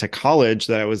going into college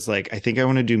that I was like, I think I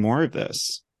want to do more of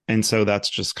this. And so that's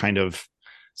just kind of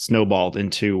snowballed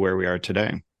into where we are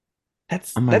today.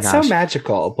 That's Oh my that's so gosh.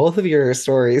 magical. Both of your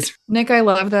stories. Nick, I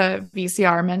love the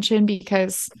VCR mention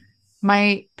because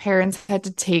my parents had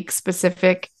to take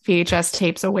specific VHS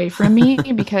tapes away from me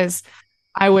because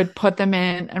I would put them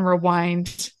in and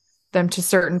rewind them to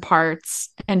certain parts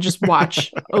and just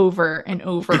watch over and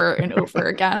over and over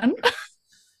again.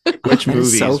 Which That is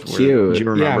movies so were, cute. do you Yeah,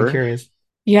 remember? I'm curious.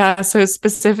 Yeah, so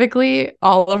specifically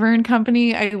Oliver and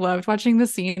Company, I loved watching the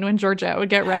scene when Georgette would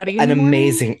get ready in An the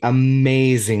morning.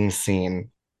 amazing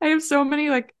scene. I have so many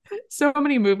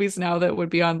movies now that would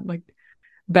be on like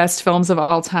best films of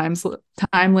all time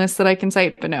list that I can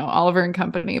cite, but no, Oliver and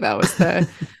Company, that was the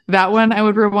that one I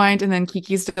would rewind, and then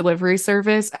Kiki's Delivery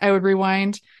Service, I would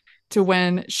rewind to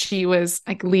when she was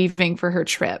like leaving for her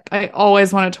trip. I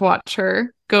always wanted to watch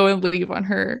her go and leave on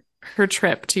her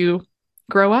trip to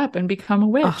grow up and become a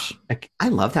witch. Oh, I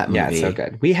love that movie. Yeah, it's so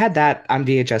good. We had that on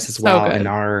VHS as So well good. in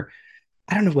our,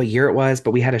 I don't know what year it was,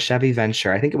 but we had a Chevy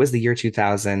Venture. I think it was the year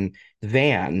 2000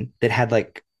 van that had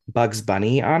like Bugs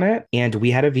Bunny on it. And we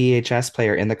had a VHS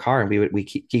player in the car, and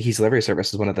Kiki's Delivery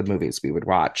Service was one of the movies we would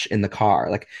watch in the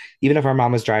car. Like even if our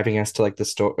mom was driving us to like the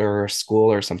store or school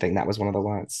or something, that was one of the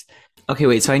ones. Okay,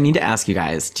 wait. So I need to ask you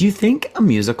guys, do you think a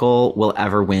musical will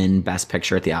ever win Best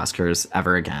Picture at the Oscars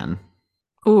ever again?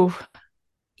 Ooh.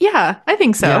 Yeah, I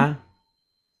think so. Yeah.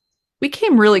 We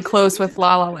came really close with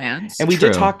La La Land. And we True.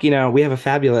 did talk, we have a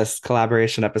fabulous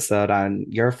collaboration episode on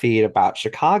your feed about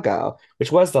Chicago,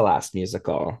 which was the last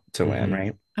musical to win, Mhm.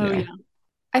 right? Oh, yeah.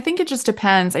 I think it just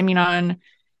depends. I mean, I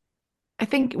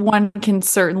think one can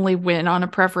certainly win on a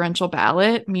preferential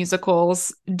ballot.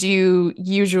 Musicals do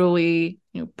usually,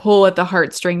 pull at the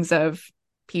heartstrings of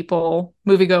people,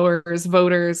 moviegoers,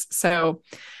 voters. So,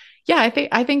 yeah,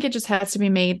 I think it just has to be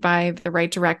made by the right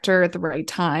director at the right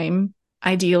time.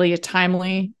 Ideally, a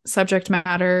timely subject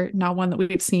matter, not one that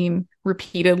we've seen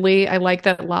repeatedly. I like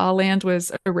that La La Land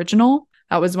was original.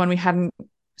 That was one we hadn't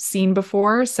seen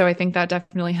before, so I think that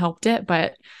definitely helped it.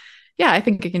 But yeah, I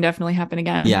think it can definitely happen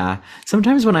again. Yeah.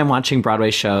 Sometimes when I'm watching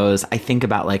Broadway shows, I think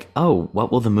about like, oh,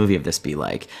 what will the movie of this be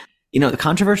like?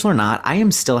 Controversial or not, I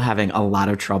am still having a lot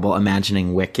of trouble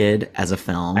imagining Wicked as a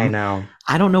film. I know.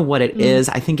 I don't know what it is.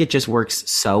 I think it just works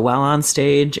so well on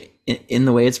stage in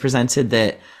the way it's presented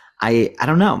that I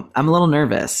don't know. I'm a little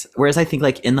nervous. Whereas I think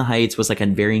like In the Heights was like a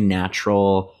very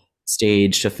natural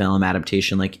stage to film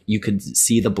adaptation. Like you could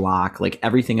see the block, like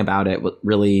everything about it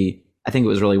really, I think it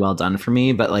was really well done for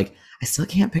me, but like I still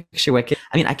can't picture Wicked.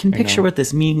 I mean, I can picture what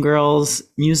this Mean Girls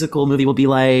musical movie will be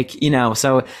like,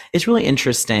 so it's really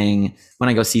interesting when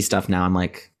I go see stuff now. I'm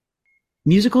like,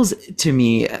 musicals to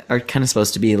me are kind of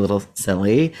supposed to be a little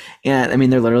silly. And I mean,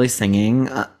 they're literally singing,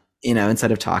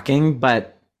 instead of talking,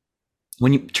 but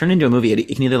when you turn into a movie,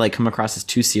 it can either like come across as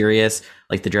too serious,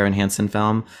 like the Dear Evan Hansen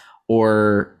film,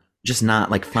 or just not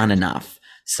like fun enough.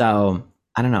 So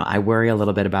I don't know. I worry a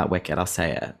little bit about Wicked. I'll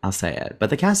say it. But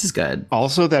the cast is good.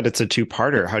 Also that it's a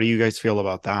two-parter. How do you guys feel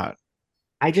about that?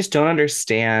 I just don't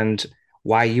understand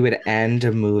why you would end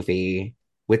a movie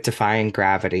with Defying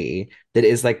Gravity that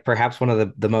is like perhaps one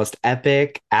of the most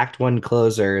epic Act One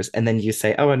closers, and then you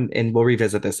say, oh, and we'll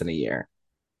revisit this in a year.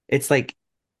 It's like,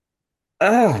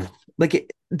 oh,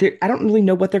 like I don't really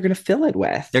know what they're gonna fill it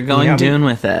with. They're going Dune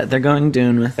with it. They're going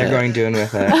Dune with it. They're going Dune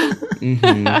with it.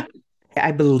 Mm-hmm.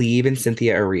 I believe in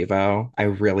Cynthia Erivo. I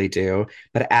really do.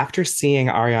 But after seeing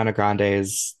Ariana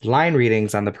Grande's line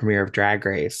readings on the premiere of Drag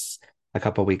Race a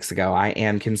couple weeks ago, I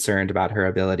am concerned about her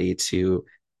ability to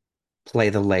play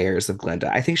the layers of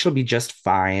Glinda. I think she'll be just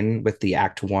fine with the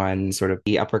Act One sort of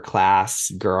the upper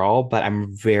class girl, but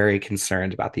I'm very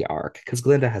concerned about the arc because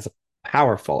Glinda has a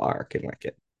powerful arc in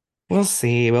Wicked. We'll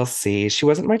see. We'll see. She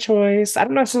wasn't my choice. I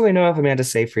don't necessarily know if Amanda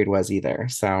Seyfried was either.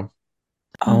 So.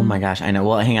 Oh my gosh, I know.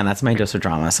 Well, hang on, that's my dose of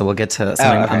drama. So we'll get to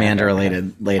something Amanda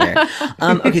related later.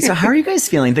 Okay, so how are you guys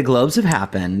feeling? The Globes have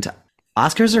happened.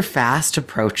 Oscars are fast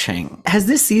approaching. Has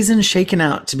this season shaken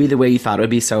out to be the way you thought it would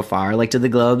be so far? Like, did the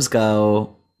Globes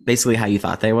go basically how you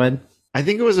thought they would? I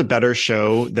think it was a better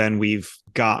show than we've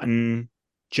gotten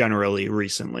generally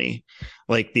recently.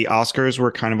 Like, the Oscars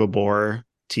were kind of a bore,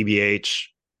 TBH,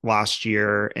 last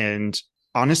year. And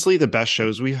honestly, the best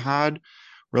shows we've had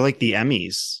were like the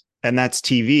Emmys. And that's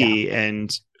TV,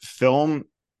 and film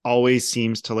always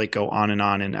seems to like go on. And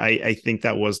I think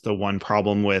that was the one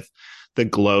problem with the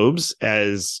Globes,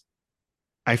 as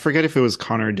I forget if it was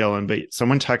Connor or Dylan, but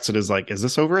someone texted is like, is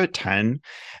this over at 10?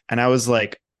 And I was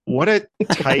like, what a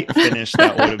tight finish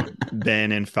that would have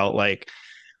been and felt like.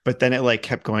 But then it like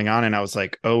kept going on, and I was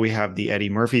like, oh, we have the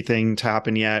Eddie Murphy thing to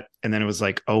happen yet. And then it was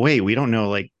like, oh, wait, we don't know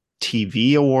like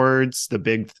TV awards, the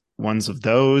big ones of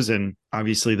those, and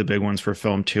obviously the big ones for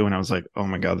film too. And I was like, oh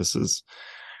my god, this is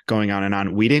going on and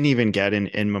on. We didn't even get an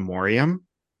in memoriam,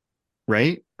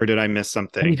 right? Or did I miss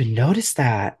something? I didn't even notice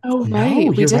that. Oh, no,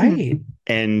 right. You're right.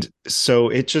 And so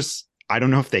it just, I don't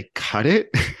know if they cut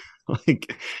it,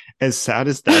 like, as sad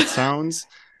as that sounds,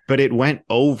 but it went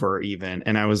over even.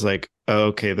 And I was like, oh,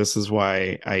 okay, this is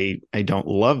why I don't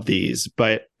love these.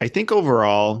 But I think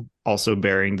overall, also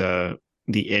bearing the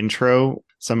intro,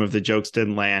 some of the jokes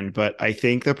didn't land, but I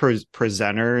think the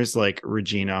presenters like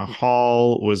Regina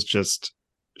Hall was just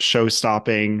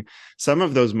show-stopping. Some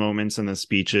of those moments in the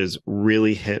speeches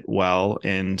really hit well,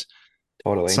 and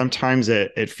totally. Sometimes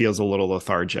it feels a little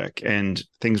lethargic, and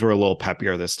things were a little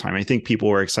peppier this time. I think people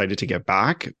were excited to get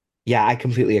back. Yeah, I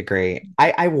completely agree.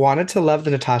 I wanted to love the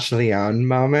Natasha Lyonne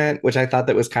moment, which I thought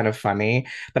that was kind of funny,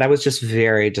 but I was just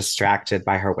very distracted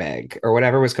by her wig or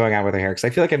whatever was going on with her hair. Because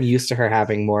I feel like I'm used to her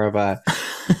having more of a,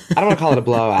 I don't want to call it a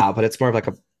blowout, but it's more of like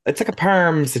it's like a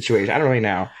perm situation. I don't really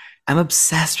know. I'm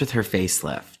obsessed with her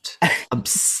facelift.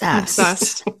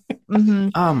 Obsessed. Mm-hmm.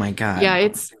 Oh my god. Yeah,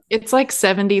 it's like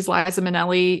 70s Liza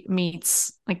Minnelli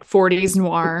meets like 40s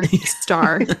noir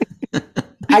star.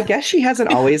 I guess she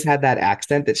hasn't always had that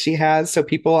accent that she has. So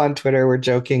people on Twitter were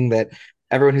joking that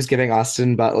everyone who's giving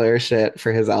Austin Butler shit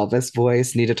for his Elvis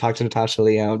voice need to talk to Natasha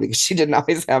Lyonne because she didn't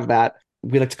always have that.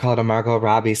 We like to call it a Margot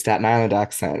Robbie Staten Island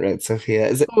accent, right, Sophia?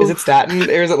 Is it Staten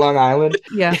or is it Long Island?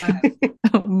 Yeah,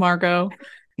 Margot.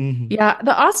 Mm-hmm. Yeah,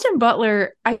 the Austin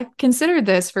Butler, I considered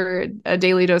this for a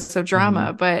daily dose of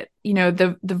drama, but you know,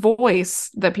 the voice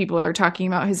that people are talking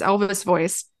about, his Elvis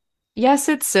voice, yes,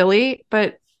 it's silly,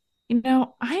 but you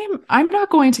know, I'm not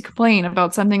going to complain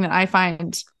about something that I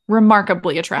find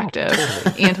remarkably attractive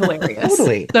and hilarious.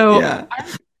 Totally. So yeah.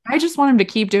 I just want him to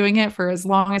keep doing it for as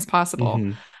long as possible.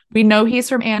 Mm-hmm. We know he's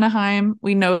from Anaheim.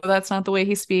 We know that's not the way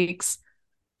he speaks.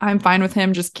 I'm fine with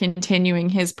him just continuing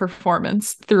his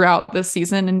performance throughout this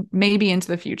season and maybe into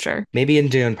the future. Maybe in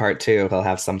Dune Part 2, he'll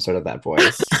have some sort of that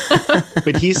voice.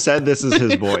 But he said this is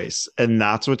his voice. And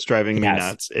that's what's driving me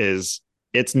nuts is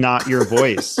it's not your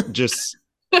voice. Just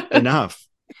enough.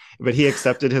 But he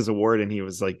accepted his award and he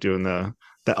was like doing the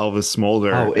Elvis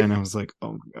Smolder. And I was like,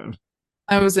 oh my God.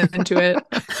 I was into it.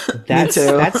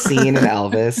 That scene in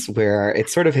Elvis where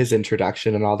it's sort of his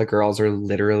introduction and all the girls are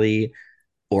literally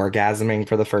orgasming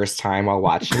for the first time while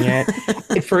watching it.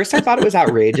 At first I thought it was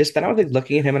outrageous. Then I was like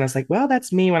looking at him and I was like, well,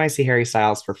 that's me when I see Harry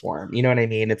Styles perform. You know what I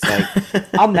mean? It's like,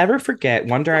 I'll never forget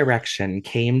One Direction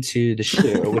came to the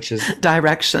Shoe, which is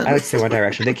Direction. I would say One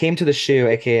Direction. They came to the Shoe,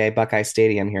 aka Buckeye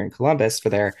Stadium here in Columbus for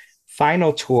their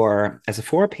final tour as a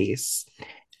 4-piece.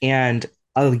 And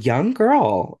a young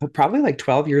girl, probably like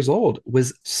 12 years old,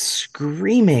 was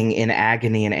screaming in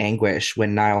agony and anguish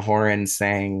when Niall Horan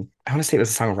sang, I want to say it was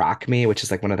the song Rock Me, which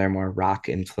is like one of their more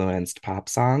rock-influenced pop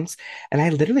songs. And I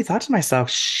literally thought to myself,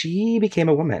 she became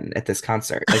a woman at this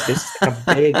concert. Like this is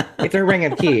a big, it's a ring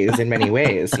of keys in many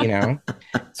ways, you know?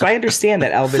 So I understand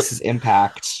that Elvis's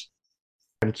impact.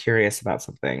 I'm curious about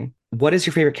something. What is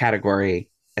your favorite category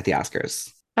at the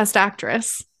Oscars? Best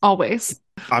Actress, always.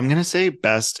 I'm going to say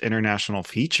best international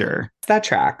feature. That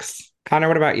tracks. Connor,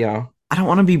 what about you? I don't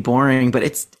want to be boring, but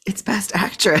it's Best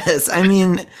Actress. I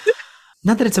mean,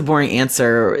 not that it's a boring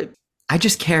answer. I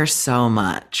just care so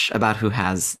much about who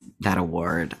has that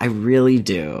award. I really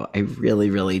do. I really,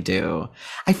 really do.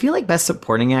 I feel like Best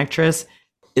Supporting Actress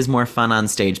is more fun on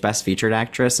stage. Best Featured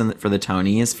Actress and for the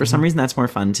Tonys, for some reason, that's more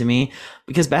fun to me,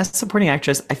 because Best Supporting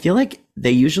Actress, I feel like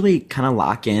they usually kind of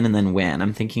lock in and then win.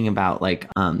 I'm thinking about like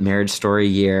Marriage Story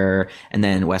year and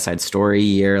then West Side Story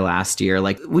year last year.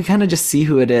 Like we kind of just see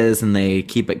who it is and they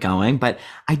keep it going. But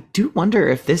I do wonder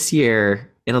if this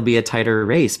year it'll be a tighter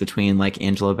race between like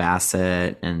Angela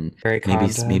Bassett and Carrie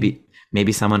Condon.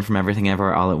 maybe someone from Everything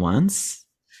Everywhere All at Once.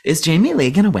 Is Jamie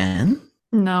Lee gonna win?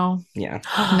 No, Yeah.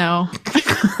 no.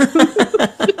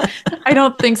 I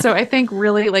don't think so. I think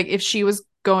really, like, if she was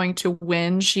going to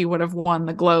win, she would have won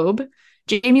the Globe.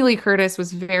 Jamie Lee Curtis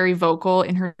was very vocal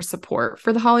in her support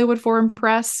for the Hollywood Foreign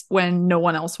Press when no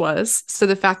one else was. So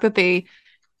the fact that they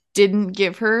didn't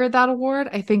give her that award,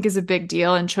 I think, is a big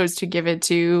deal, and chose to give it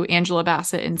to Angela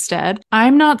Bassett instead.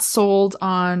 I'm not sold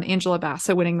on Angela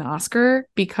Bassett winning the Oscar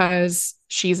because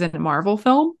she's in a Marvel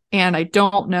film, and I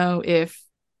don't know if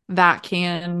that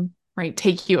can, right,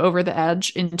 take you over the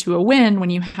edge into a win when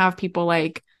you have people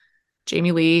like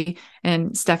Jamie Lee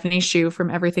and Stephanie Hsu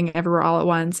from Everything Everywhere All at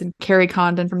Once and Carrie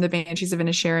Condon from The Banshees of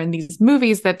Inisherin, these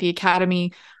movies that the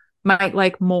Academy might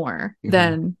like more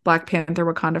than Black Panther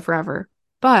Wakanda Forever.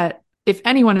 But if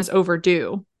anyone is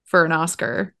overdue for an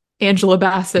Oscar, Angela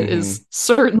Bassett is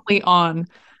certainly on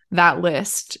that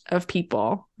list of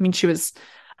people. I mean,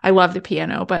 I love The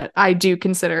Piano, but I do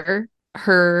consider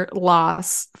her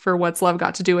loss for What's Love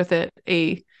Got to Do with It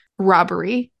a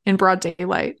robbery in broad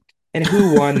daylight. And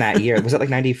who won that year? Was it like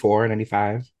 94,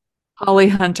 95? Holly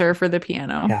Hunter for The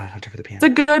Piano. Yeah, Hunter for the Piano.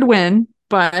 It's a good win,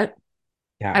 but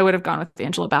yeah, I would have gone with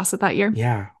Angela Bassett that year.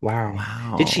 Yeah, wow.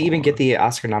 Wow. Did she even get the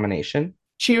Oscar nomination?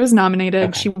 She was nominated.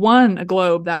 Okay. She won a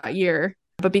Globe that year,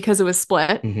 but because it was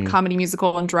split, comedy,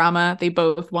 musical, and drama, they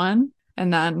both won.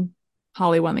 And then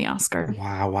Holly won the Oscar.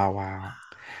 Wow.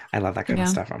 I love that kind of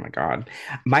stuff. Oh my God.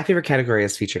 My favorite category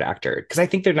is featured actor, because I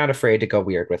think they're not afraid to go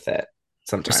weird with it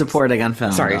sometimes. Supporting on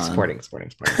film. Sorry, supporting.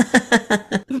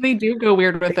 They do go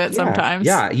weird with it sometimes.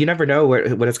 Yeah, you never know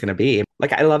what it's going to be.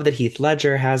 Like, I love that Heath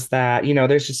Ledger has that. You know,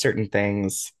 there's just certain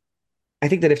things. I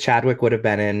think that if Chadwick would have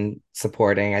been in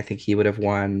supporting, I think he would have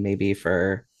won maybe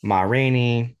for Ma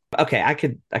Rainey. Okay, I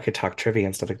could talk trivia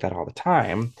and stuff like that all the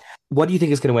time. What do you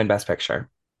think is going to win Best Picture?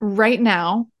 Right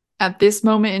now, at this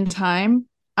moment in time,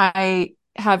 I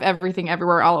have Everything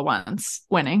Everywhere All at Once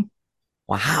winning.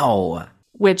 Wow.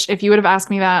 Which, if you would have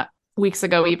asked me that weeks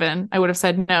ago even, I would have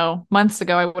said no. Months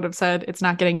ago, I would have said it's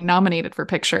not getting nominated for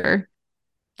picture.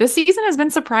 This season has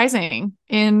been surprising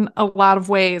in a lot of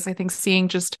ways. I think seeing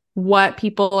just what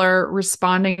people are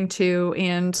responding to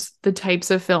and the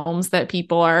types of films that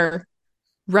people are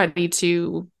ready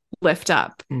to lift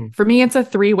up. For me, it's a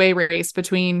three-way race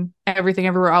between Everything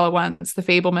Everywhere All at Once, The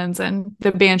Fabelmans, and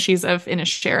The Banshees of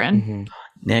Inisherin.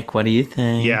 Nick, what do you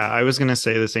think? Yeah, I was going to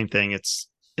say the same thing. It's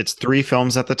three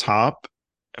films at the top.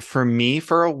 For me,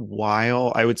 for a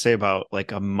while, I would say about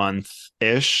like a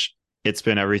month-ish, it's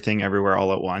been Everything Everywhere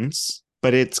All at Once.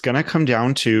 But it's going to come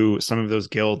down to some of those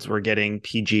guilds. We're getting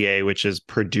PGA, which is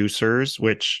producers,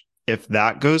 which if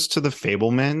that goes to the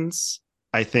Fabelmans,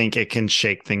 I think it can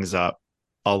shake things up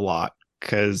a lot.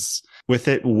 Because with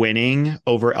it winning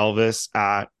over Elvis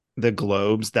at the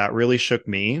Globes, that really shook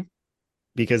me,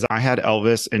 because I had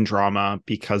Elvis in drama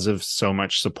because of so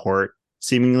much support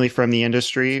seemingly from the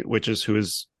industry, which is who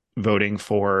is voting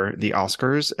for the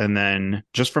Oscars, and then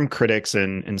just from critics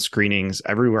and screenings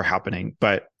everywhere happening.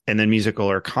 And then musical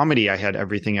or comedy, I had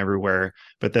Everything Everywhere,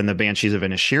 but then the Banshees of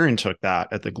Inisherin took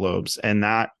that at the Globes, and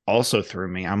that also threw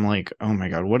me. I'm like, oh my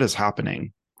God, what is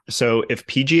happening? So if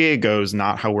PGA goes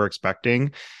not how we're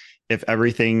expecting, if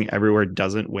Everything Everywhere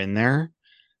doesn't win there,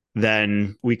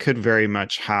 then we could very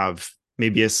much have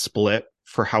maybe a split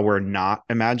for how we're not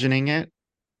imagining it.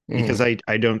 Because I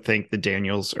don't think the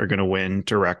Daniels are going to win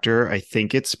director. I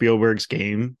think it's Spielberg's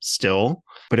game still.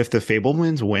 But if the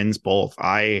Fabelmans wins both,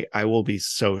 I will be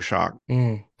so shocked.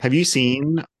 Have you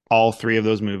seen all three of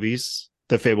those movies?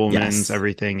 The Fabelmans, Yes.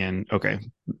 Everything, and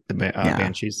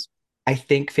Banshees? I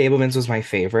think Fabelmans was my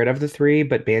favorite of the three,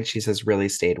 but Banshees has really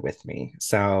stayed with me.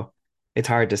 So it's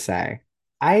hard to say.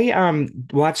 I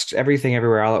watched Everything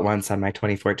Everywhere All at Once on my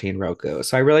 2014 Roku.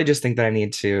 So I really just think that I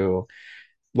need to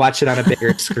watch it on a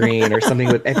bigger screen or something.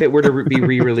 If it were to be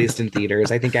re-released in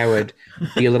theaters, I think I would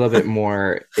be a little bit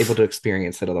more able to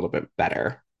experience it a little bit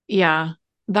better. Yeah,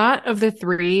 that of the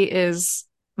three is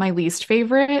my least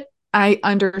favorite. I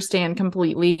understand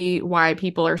completely why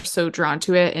people are so drawn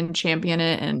to it and champion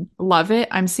it and love it.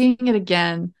 I'm seeing it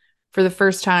again for the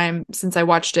first time since I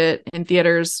watched it in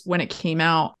theaters when it came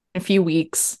out in a few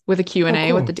weeks with a Q and Oh,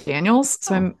 a with cool. the Daniels.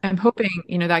 So I'm hoping,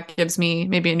 that gives me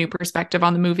maybe a new perspective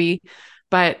on the movie.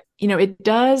 But, it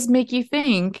does make you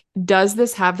think, does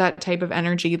this have that type of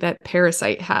energy that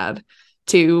Parasite had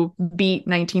to beat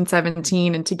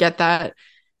 1917 and to get that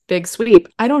big sweep?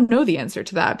 I don't know the answer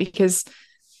to that because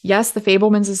yes, the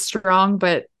Fablemans is strong,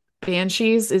 but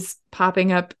Banshees is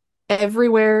popping up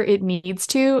everywhere it needs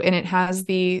to, and it has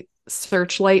the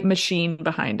searchlight machine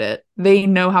behind it. They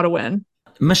know how to win.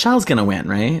 Michelle's gonna win,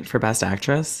 right? For Best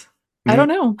Actress. I don't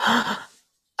know.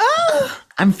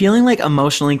 I'm feeling like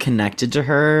emotionally connected to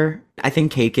her. I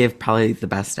think Kate gave probably the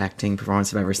best acting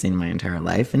performance I've ever seen in my entire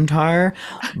life in Tar,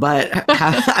 but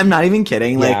I'm not even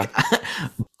kidding. Yeah. Like,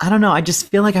 I don't know. I just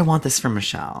feel like I want this for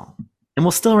Michelle, and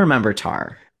we'll still remember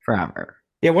Tar forever.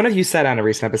 Yeah, one of you said on a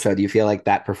recent episode you feel like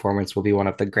that performance will be one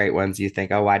of the great ones. You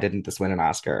think, oh, why didn't this win an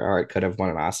Oscar? Or it could have won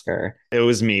an Oscar. It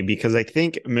was me because I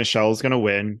think Michelle's going to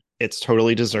win. It's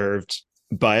totally deserved.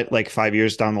 But like 5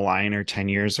 years down the line or 10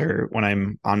 years or when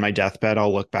I'm on my deathbed,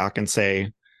 I'll look back and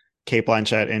say Kate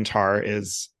Blanchett in Tar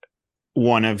is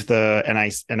one of the,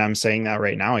 and I'm saying that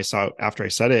right now. I saw after I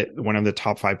said it, one of the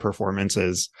top 5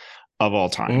 performances of all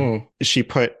time. She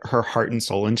put her heart and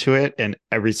soul into it, and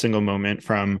every single moment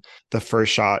from the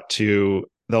first shot to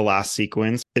the last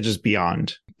sequence, it's just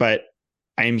beyond. But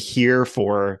I'm here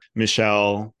for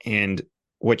Michelle and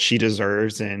what she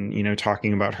deserves, and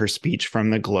talking about her speech from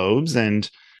the Globes, and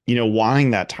wanting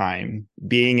that time,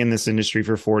 being in this industry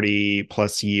for 40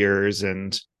 plus years,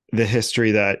 and the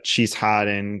history that she's had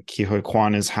and Ke Huy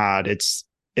Quan has had. It's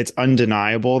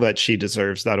undeniable that she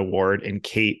deserves that award, and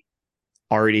Kate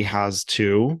already has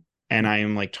too. And I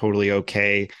am like totally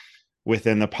okay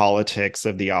within the politics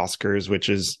of the Oscars, which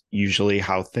is usually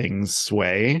how things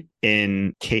sway,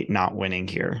 in Kate not winning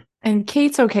here. And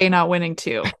Kate's okay not winning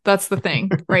too. That's the thing,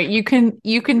 right? You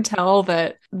can tell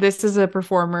that this is a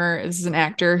performer, this is an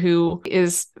actor who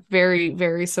is very,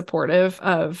 very supportive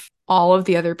of all of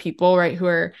the other people, right, who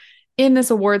are in this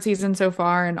award season so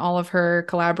far, and all of her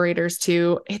collaborators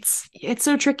too. It's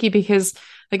so tricky because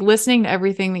like listening to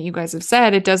everything that you guys have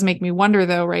said, it does make me wonder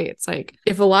though, right? It's like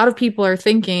if a lot of people are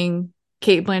thinking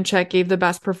Kate Blanchett gave the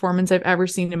best performance I've ever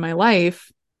seen in my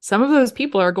life, some of those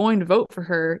people are going to vote for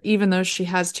her, even though she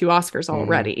has 2 Oscars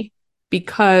already,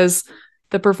 because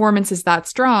the performance is that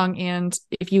strong. And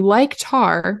if you like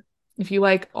Tar, if you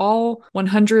like all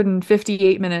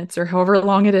 158 minutes or however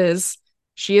long it is,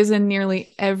 she is in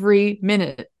nearly every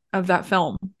minute of that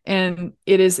film. And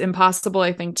it is impossible,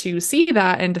 I think, to see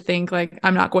that and to think like,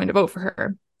 I'm not going to vote for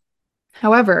her.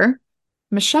 However,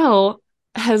 Michelle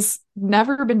has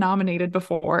never been nominated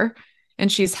before,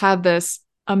 and she's had this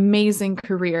amazing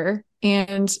career.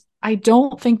 And I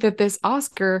don't think that this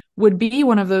Oscar would be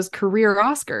one of those career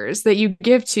Oscars that you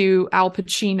give to Al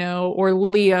Pacino or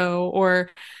Leo or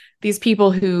these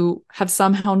people who have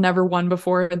somehow never won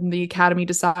before and the Academy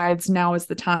decides now is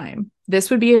the time. This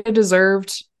would be a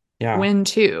deserved win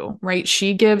too, right?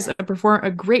 She gives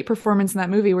a great performance in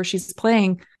that movie where she's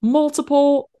playing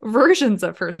multiple versions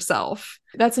of herself.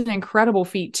 That's an incredible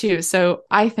feat too. So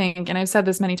I think, and I've said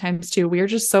this many times too, we're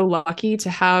just so lucky to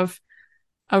have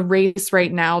a race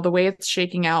right now, the way it's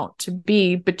shaking out, to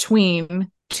be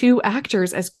between 2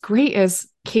 actors as great as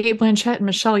Kate Blanchett and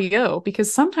Michelle Yeoh,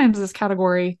 because sometimes this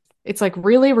category, it's like,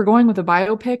 really, we're going with a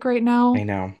biopic right now? I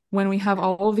know. When we have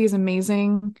all of these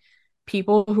amazing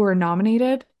people who are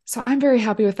nominated. So I'm very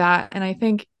happy with that. And I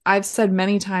think I've said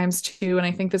many times too, and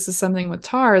I think this is something with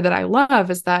Tar that I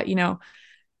love, is that,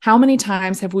 how many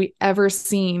times have we ever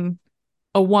seen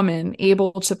a woman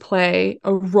able to play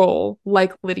a role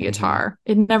like Lydia Tar?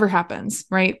 It never happens,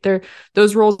 right?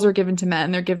 Those roles are given to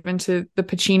men. They're given to the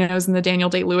Pacinos and the Daniel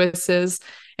Day-Lewises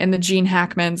and the Gene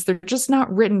Hackmans. They're just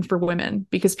not written for women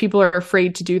because people are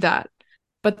afraid to do that.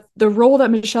 But the role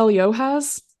that Michelle Yeoh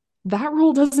has, that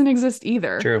role doesn't exist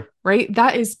either. True. Right?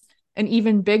 That is an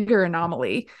even bigger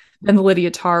anomaly than the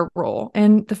Lydia Tar role.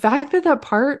 And the fact that that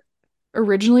part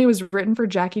originally was written for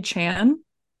Jackie Chan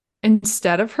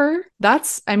instead of her,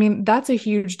 that's a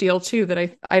huge deal too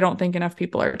that I don't think enough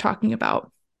people are talking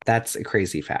about. That's a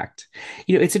crazy fact.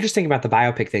 It's interesting about the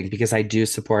biopic thing because I do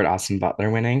support Austin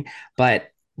Butler winning, but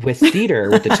with theater,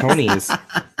 with the Tonys,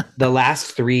 the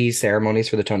last 3 ceremonies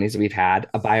for the Tonys that we've had,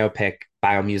 a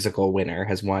biomusical winner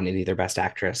has won in either Best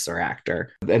Actress or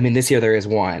Actor. I mean, this year there is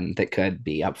one that could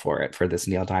be up for it for this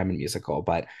Neil Diamond musical,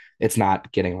 but it's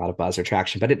not getting a lot of buzz or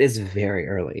traction. But it is very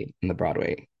early in the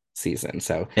Broadway season,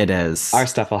 so it is. Our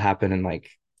stuff will happen in like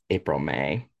April,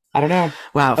 May. I don't know.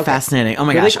 Wow, Okay. fascinating. Oh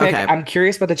my Really gosh. quick, Okay. I'm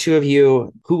curious about the two of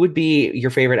you. Who would be your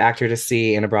favorite actor to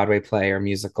see in a Broadway play or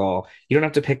musical? You don't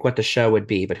have to pick what the show would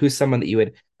be, but who's someone that you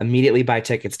would immediately buy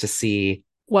tickets to see?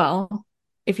 Well,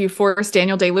 if you force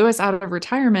Daniel Day-Lewis out of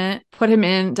retirement, put him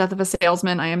in Death of a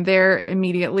Salesman, I am there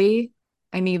immediately.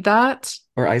 I need that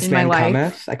Or in my Iceman life.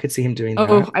 Cometh? I could see him doing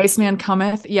Oh, that. Iceman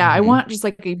Cometh. Yeah, I Mhm. want just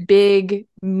like a big,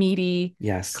 meaty,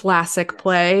 Yes. classic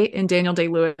play in Daniel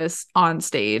Day-Lewis on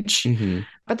stage. Hmm.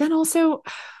 But then also,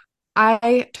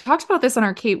 I talked about this on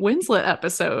our Kate Winslet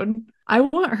episode. I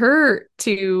want her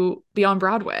to be on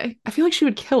Broadway. I feel like she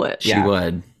would kill it. She Yeah.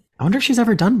 would. I wonder if she's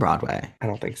ever done Broadway. I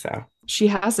don't think so. She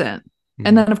hasn't. Mhm.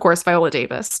 And then of course Viola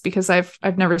Davis, because I've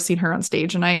never seen her on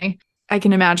stage, and I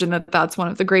can imagine that that's one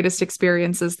of the greatest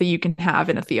experiences that you can have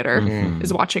in a theater Mhm.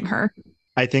 is watching her.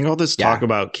 I think I'll just Yeah. talk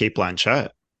about Kate Blanchett.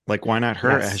 Like, why not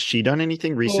her? Yes. Has she done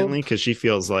anything recently? Because she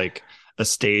feels like a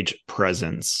stage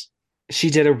presence. She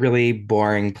did a really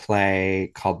boring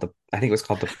play called I think it was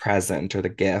called The Present or The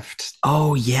Gift.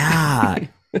 Oh yeah.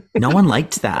 No one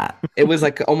liked that. It was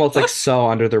like almost like so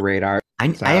under the radar.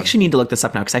 I Sad. actually need to look this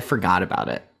up now because I forgot about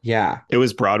it. Yeah. It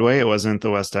was Broadway. It wasn't the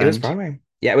West End. It was Broadway.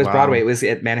 Yeah, it was Wow. Broadway. It was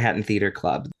at Manhattan Theater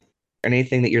Club.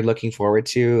 Anything that you're looking forward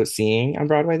to seeing on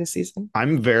Broadway this season?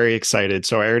 I'm very excited.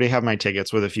 So I already have my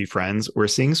tickets with a few friends. We're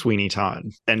seeing Sweeney Todd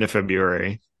end of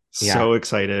February. So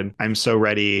excited. I'm so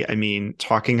ready. I mean,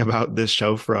 talking about this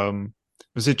show from,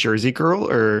 was it Jersey Girl?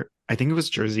 Or I think it was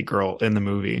Jersey Girl in the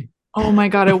movie. Oh my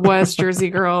God, it was Jersey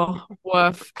Girl.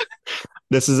 Woof.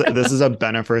 This is a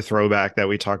Bennifer throwback that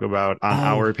we talk about on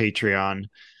Oh. our Patreon,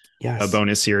 Yes. a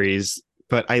bonus series.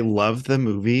 But I love the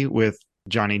movie with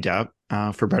Johnny Depp,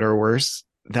 for better or worse.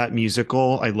 That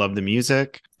musical, I love the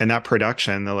music, and that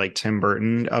production, the like Tim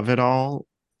Burton of it all,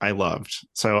 I loved.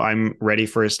 So I'm ready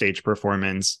for a stage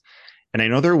performance. And I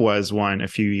know there was one a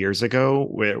few years ago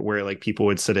where like people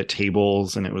would sit at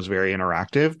tables and it was very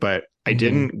interactive, but I Mhm.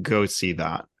 didn't go see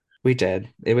that. We did.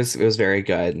 It was very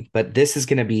good. But this is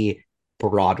going to be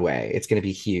Broadway. It's going to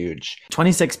be huge.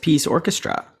 26-piece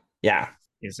orchestra. Yeah.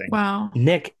 Amazing. Wow.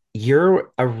 Nick,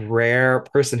 you're a rare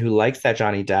person who likes that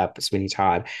Johnny Depp Sweeney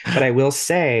Todd. But I will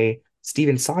say,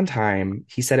 Stephen Sondheim,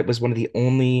 he said it was one of the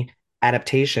only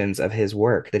adaptations of his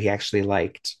work that he actually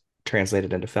liked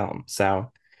translated into film.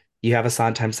 So you have a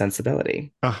Sondheim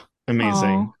sensibility. Oh,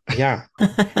 amazing. Oh. Yeah.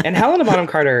 And Helena Bonham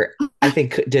Carter, I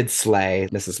think, did slay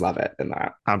Mrs. Lovett in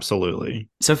that. Absolutely.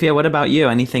 Sophia, what about you?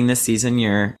 Anything this season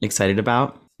you're excited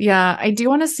about? Yeah, I do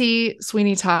want to see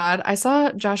Sweeney Todd. I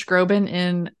saw Josh Groban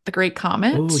in The Great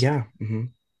Comet Oh, yeah. Hmm.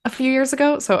 a few years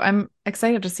ago, so I'm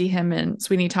excited to see him in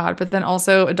Sweeney Todd. But then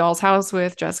also A Doll's House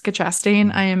with Jessica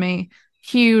Chastain. I am a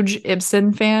huge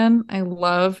Ibsen fan. I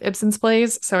love Ibsen's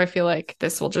plays, so I feel like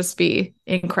this will just be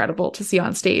incredible to see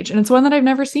on stage. And it's one that I've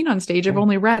never seen on stage. I've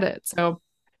only read it, so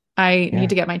I Yeah. need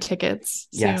to get my tickets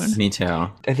Yes. soon. Me too.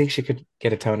 I think she could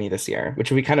get a Tony this year,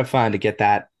 which would be kind of fun to get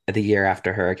that the year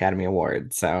after her Academy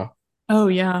Award. So Oh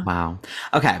yeah. Wow.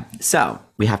 Okay, so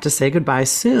we have to say goodbye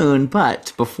soon,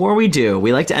 but before we do,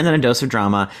 we like to end on a dose of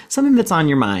drama, something that's on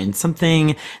your mind,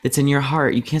 something that's in your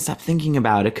heart, you can't stop thinking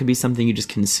about. It could be something you just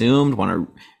consumed, want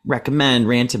to recommend,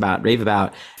 rant about, rave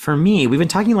about. For me, we've been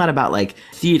talking a lot about like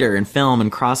theater and film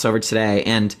and crossover today,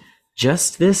 and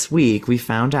just this week we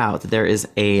found out that there is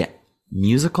a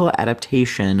musical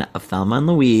adaptation of Thelma and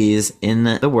Louise in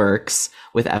the works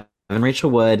with Evan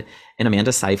Rachel Wood and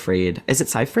Amanda Seyfried. Is it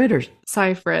Seyfried or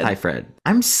Seyfried. Seyfried?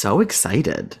 I'm so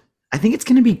excited. I think it's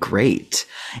going to be great.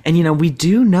 And, you know, we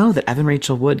do know that Evan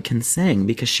Rachel Wood can sing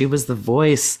because she was the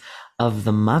voice of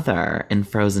the mother in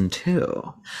Frozen 2.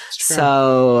 true.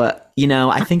 So, you know,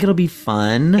 I think it'll be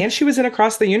fun. And she was in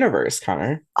Across the Universe,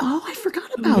 Connor. Oh, I forgot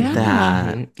about Yeah.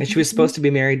 that. And she was supposed to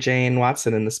be Mary Jane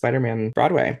Watson in the Spider-Man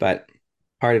Broadway, but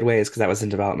parted ways because that was in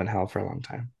development hell for a long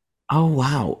time. Oh,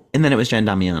 wow. And then it was Jen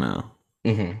Damiano.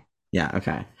 Mm-hmm. Yeah,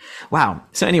 okay. Wow.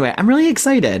 So anyway, I'm really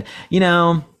excited. You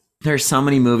know, there's so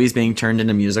many movies being turned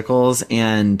into musicals,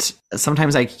 and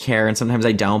sometimes I care and sometimes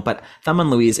I don't, but Thelma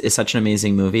and Louise is such an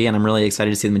amazing movie, and I'm really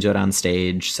excited to see them do it on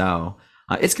stage. So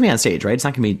it's going to be on stage, right? It's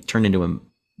not going to be turned into a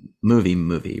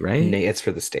movie, right? It's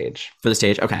for the stage. For the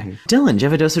stage? Okay. Mhm. Dylan, do you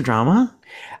have a dose of drama?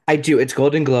 I do. It's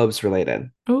Golden Globes related.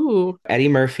 Ooh. Eddie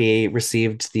Murphy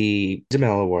received the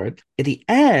DeMille Award. At the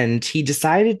end, he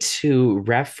decided to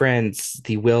reference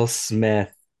the Will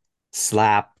Smith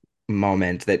slap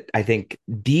moment that I think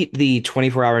beat the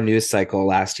 24-hour news cycle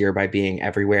last year by being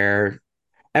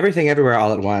everything everywhere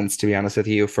all at once, to be honest with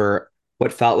you, for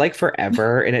what felt like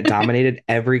forever. And it dominated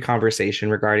every conversation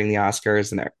regarding the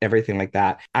Oscars and everything like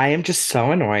that. I am just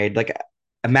so annoyed. Like,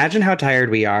 imagine how tired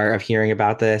we are of hearing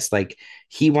about this. Like,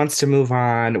 he wants to move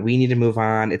on. We need to move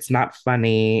on. It's not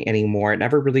funny anymore. It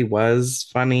never really was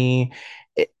funny.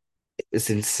 It, it's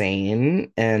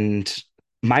insane. And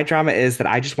my drama is that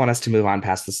I just want us to move on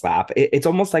past the slap. It's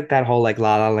almost like that whole like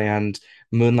La La Land,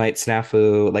 Moonlight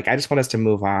snafu. Like I just want us to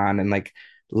move on and like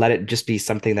let it just be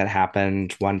something that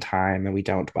happened one time and we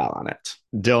don't dwell on it.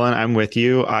 Dylan, I'm with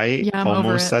you. I'm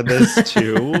almost said this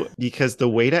too, because the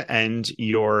way to end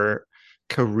your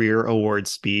career award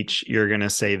speech, you're gonna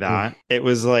say that it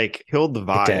was like killed the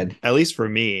vibe, at least for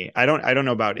me. I don't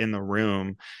know about in the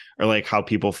room or like how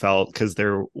people felt, because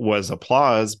there was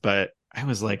applause, but I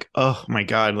was like, oh my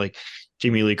God, like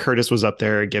Jamie Lee Curtis was up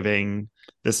there giving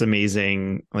this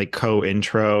amazing like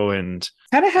co-intro and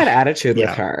kind of had attitude with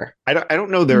her. I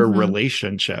don't know their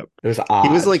relationship. It was odd.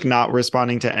 He was like not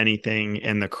responding to anything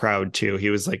in the crowd too. He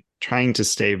was like trying to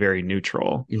stay very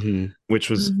neutral, which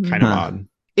was kind of odd.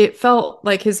 It felt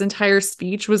like his entire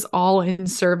speech was all in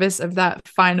service of that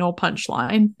final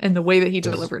punchline and the way that he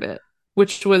delivered it,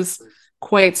 which was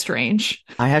quite strange.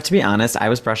 I have to be honest, I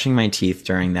was brushing my teeth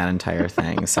during that entire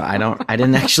thing, so I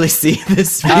didn't actually see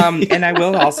this. And I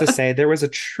will also say there was a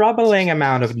troubling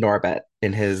amount of Norbit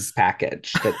in his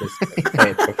package that was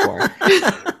played before,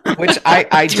 which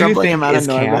I do think is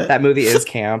camp. That movie is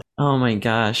camp. Oh my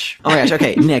gosh.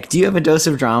 Okay, Nick, do you have a dose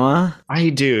of drama? I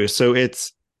do. So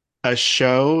it's a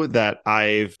show that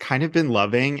I've kind of been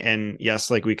loving. And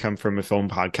yes, like we come from a film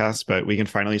podcast, but we can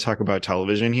finally talk about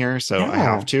television here. So I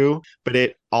have to. But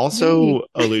it also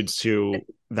alludes to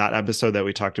that episode that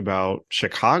we talked about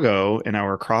Chicago in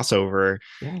our crossover.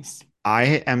 Yes.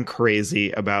 I am crazy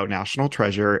about National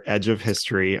Treasure: Edge of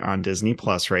History on Disney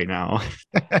Plus right now.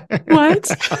 What?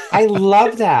 I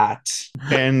love that.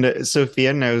 And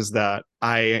Sophia knows that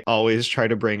I always try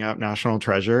to bring up National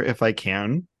Treasure if I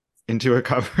can into a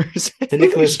conversation. The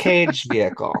Nicolas Cage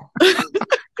vehicle.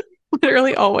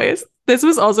 Literally always. This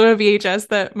was also a VHS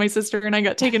that my sister and I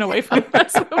got taken away from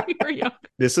us when we were young.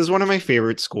 This is one of my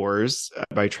favorite scores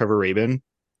by Trevor Rabin.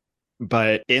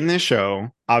 But in this show,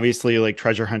 obviously, like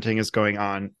treasure hunting is going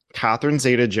on. Catherine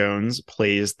Zeta-Jones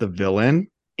plays the villain,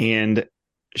 and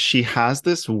she has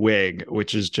this wig,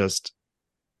 which is just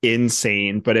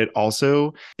insane, but it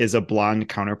also is a blonde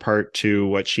counterpart to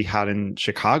what she had in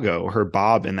Chicago, her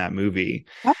bob in that movie.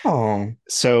 Oh.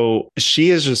 So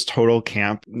she is just total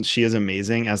camp. She is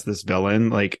amazing as this villain.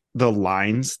 Like the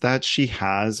lines that she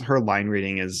has, her line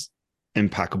reading is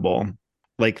impeccable.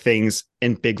 Like things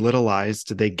in Big Little Lies,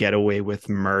 did they get away with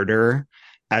murder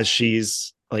as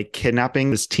she's like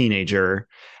kidnapping this teenager?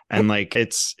 And like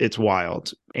it's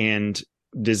wild. And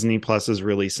Disney Plus is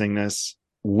releasing this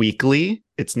weekly.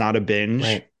 It's not a binge,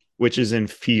 right, which is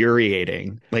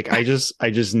infuriating. Like I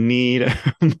just need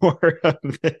more of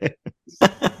this.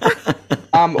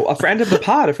 A friend of the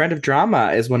pod, a friend of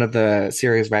drama, is one of the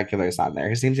series regulars on there.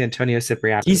 His name's Antonio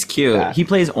Cipriano. He's cute. He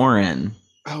plays Oren.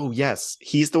 Oh yes,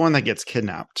 he's the one that gets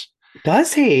kidnapped.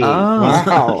 Does he? Oh.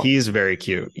 Wow. He's very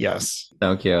cute. Yes.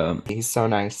 So cute. He's so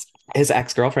nice. His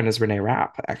ex-girlfriend is Renee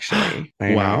Rapp, actually.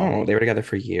 I know. They were together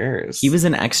for years. He was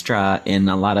an extra in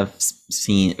a lot of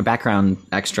background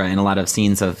extra in a lot of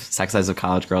scenes of Sex Lives of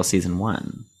College Girls season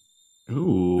 1.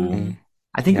 Ooh.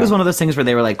 I think it was one of those things where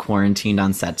they were like quarantined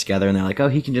on set together and they're like, oh,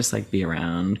 he can just like be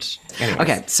around. Anyways.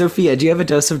 Okay, Sophia, do you have a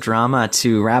dose of drama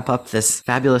to wrap up this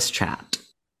fabulous chat?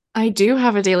 I do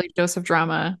have a daily dose of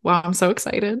drama. Wow, I'm so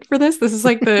excited for this. This is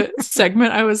like the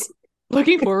segment I was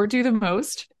looking forward to the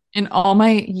most in all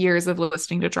my years of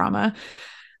listening to drama.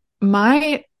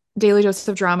 My daily dose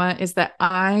of drama is that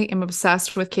I am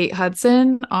obsessed with Kate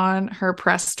Hudson on her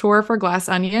press tour for Glass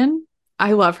Onion.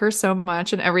 I love her so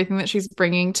much and everything that she's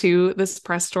bringing to this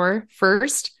press tour.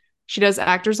 First, she does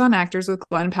Actors on Actors with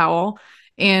Glenn Powell,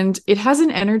 and it has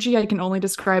an energy I can only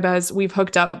describe as we've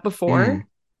hooked up before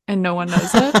and no one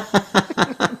knows it.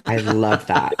 I love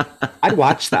that. I'd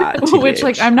watch that. Which,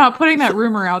 like, I'm not putting that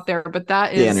rumor out there, but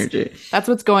that is the energy. That's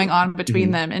what's going on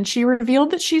between them. And she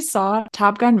revealed that she saw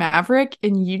Top Gun Maverick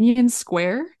in Union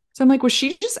Square. So I'm like, was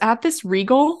she just at this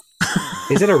Regal?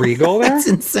 Is it a Regal there? That's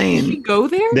insane. Did she go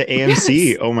there? The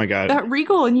AMC. Yes. Oh my God. That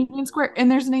Regal in Union Square. And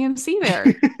there's an AMC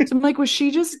there. So I'm like, does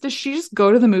she just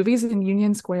go to the movies in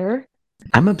Union Square?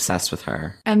 I'm obsessed with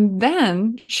her. And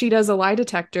then she does a lie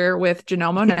detector with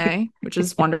Janelle Monáe, which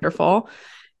is wonderful.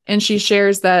 And she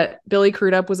shares that Billy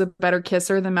Crudup was a better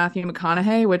kisser than Matthew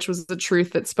McConaughey, which was the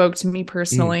truth that spoke to me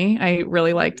personally. I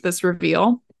really liked this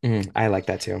reveal. I like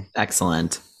that too.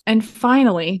 Excellent. And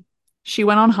finally, she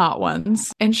went on Hot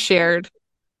Ones and shared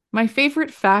my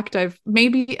favorite fact I've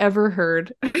maybe ever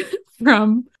heard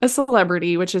from a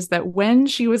celebrity, which is that when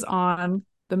she was on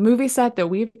the movie set that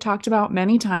we've talked about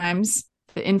many times,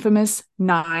 the infamous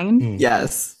 9.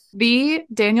 Yes. The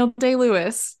Daniel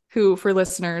Day-Lewis, who, for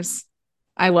listeners,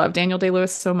 I love Daniel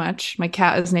Day-Lewis so much. My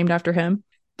cat is named after him.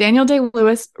 Daniel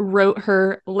Day-Lewis wrote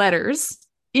her letters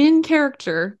in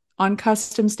character on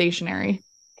custom stationery.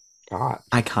 God.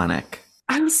 Iconic.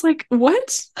 I was like,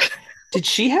 what? Did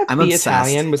she have I'm Be obsessed.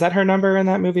 Italian? Was that her number in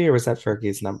that movie, or was that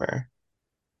Fergie's number?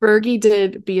 Fergie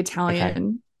did Be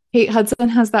Italian. Kate Hudson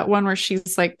has that one where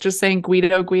she's like just saying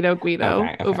Guido, Guido, Guido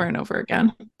over and over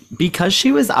again. Because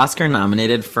she was Oscar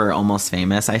nominated for Almost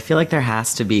Famous, I feel like there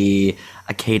has to be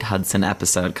a Kate Hudson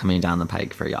episode coming down the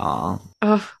pike for y'all.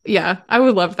 Oh, yeah. I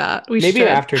would love that. Maybe should.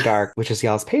 After Dark, which is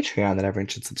y'all's Patreon that everyone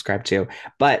should subscribe to.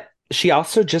 But she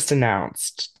also just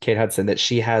announced, Kate Hudson, that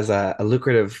she has a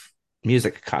lucrative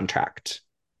music contract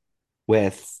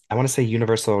with, I want to say,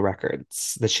 Universal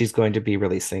Records, that she's going to be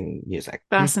releasing music.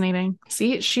 Fascinating.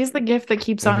 See, she's the gift that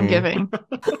keeps on giving.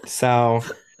 So,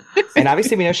 and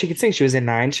obviously we know she could sing. She was in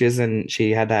Nine.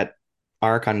 She had that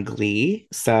arc on Glee.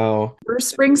 So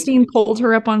Bruce Springsteen pulled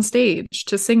her up on stage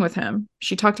to sing with him.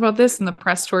 She talked about this in the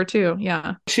press tour too.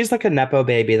 Yeah. she's like a Nepo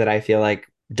baby that I feel like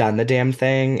done the damn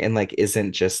thing and like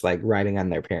isn't just like riding on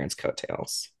their parents'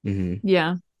 coattails.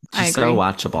 Yeah. I She's agree. so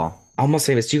watchable. Almost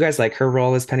Famous. Do you guys like her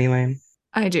role as Penny Lane?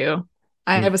 I do.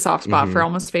 I have a soft spot for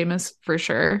Almost Famous for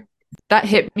sure. That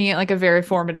hit me at like a very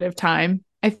formative time,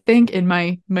 I think, in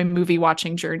my movie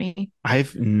watching journey.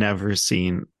 I've never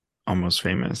seen Almost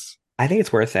Famous. I think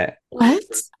it's worth it. What?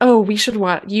 Oh, we should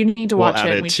watch. You need to We'll watch add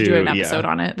it. it We should do an to- episode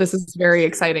on it. This is very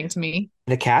exciting to me.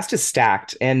 The cast is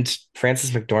stacked, and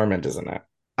Frances McDormand is in it.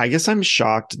 I guess I'm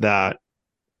shocked that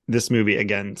this movie,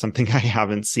 again, something I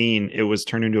haven't seen, it was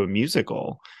turned into a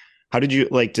musical. How did you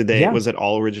like? Was it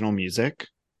all original music?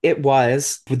 It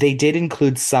was. They did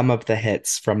include some of the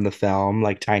hits from the film,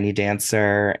 like Tiny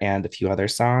Dancer and a few other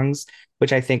songs,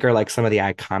 which I think are like some of the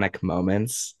iconic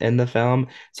moments in the film.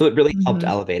 So it really helped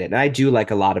elevate it. And I do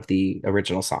like a lot of the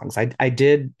original songs. I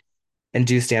did and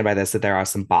do stand by this, that there are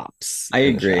some bops. I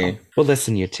in the agree. show. Well,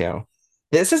 listen, you two.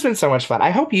 This has been so much fun. I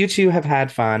hope you two have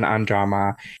had fun on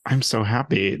drama. I'm so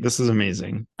happy. This is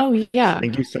amazing. Oh, yeah.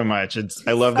 Thank you so much.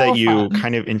 I love So that you fun.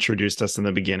 kind of introduced us in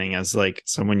the beginning as like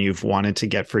someone you've wanted to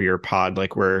get for your pod.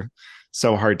 Like we're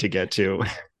so hard to get to.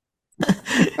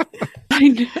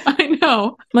 I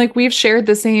know. Like we've shared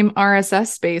the same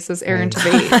RSS space as Aaron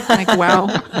Tveit. Like, wow.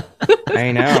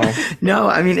 I know. No,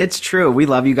 I mean, it's true. We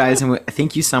love you guys, and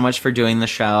thank you so much for doing the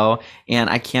show. And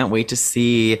I can't wait to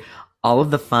see all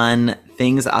of the fun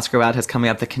things Oscar Wilde has coming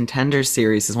up. The Contender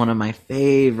series is one of my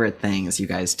favorite things you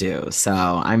guys do. So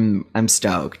I'm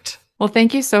stoked. Well,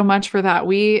 thank you so much for that.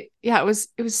 It was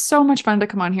so much fun to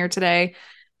come on here today.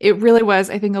 It really was,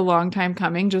 I think, a long time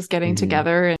coming, just getting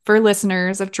together. And for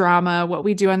listeners of drama, what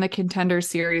we do on the Contender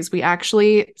series, we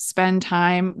actually spend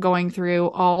time going through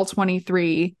all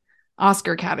 23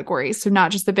 Oscar categories. So not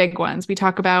just the big ones. We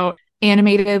talk about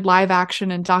animated, live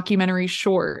action, and documentary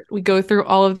short. We go through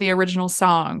all of the original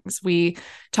songs. We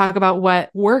talk about what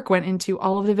work went into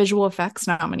all of the visual effects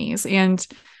nominees. And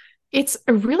it's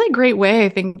a really great way, I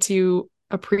think, to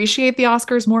appreciate the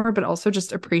Oscars more, but also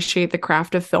just appreciate the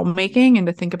craft of filmmaking and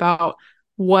to think about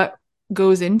what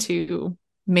goes into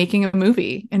making a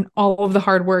movie and all of the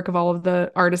hard work of all of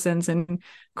the artisans and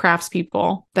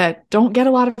craftspeople that don't get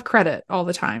a lot of credit all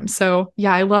the time. So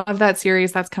yeah, I love that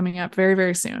series. That's coming up very,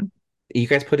 very soon. You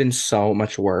guys put in so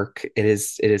much work. It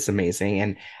is amazing.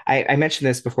 And I mentioned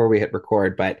this before we hit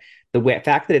record, but the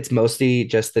fact that it's mostly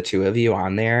just the two of you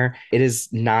on there, it is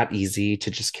not easy to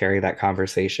just carry that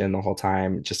conversation the whole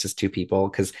time, just as two people.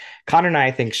 Because Connor and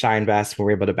I think shine best when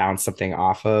we're able to bounce something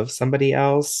off of somebody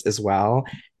else as well.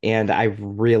 And I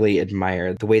really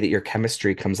admire the way that your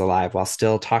chemistry comes alive while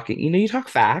still talking. You know, you talk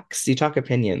facts, you talk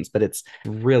opinions, but it's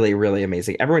really, really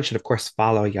amazing. Everyone should, of course,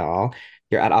 follow y'all.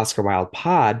 You're at Oscar Wilde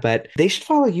Pod, but they should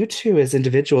follow you two as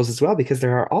individuals as well, because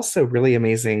there are also really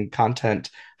amazing content,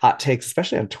 hot takes,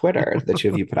 especially on Twitter, that two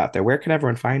of you put out there. Where can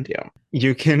everyone find you?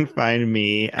 You can find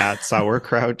me at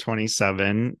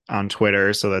Sauerkraut27 on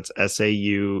Twitter. So that's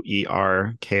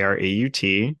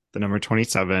SAUERKRAUT, the number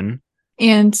 27.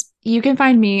 And you can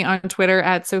find me on Twitter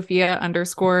at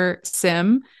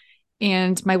Sophia_Sim.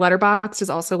 And my letterbox is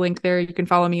also linked there. You can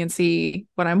follow me and see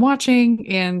what I'm watching.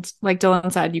 And like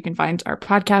Dylan said, you can find our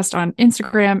podcast on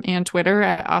Instagram and Twitter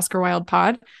at Oscar Wilde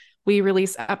Pod. We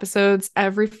release episodes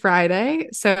every Friday.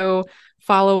 So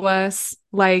follow us,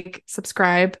 like,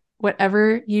 subscribe,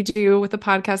 whatever you do with the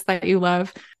podcast that you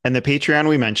love. And the Patreon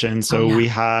we mentioned. So we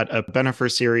had a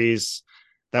Bennifer series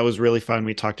that was really fun.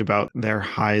 We talked about their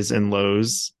highs and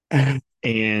lows.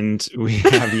 And we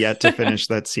have yet to finish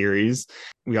that series.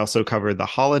 We also covered The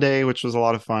Holiday, which was a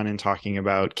lot of fun, and talking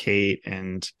about Kate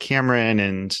and Cameron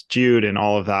and Jude and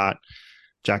all of that.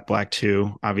 Jack Black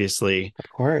 2, obviously. Of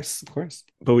course, of course.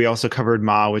 But we also covered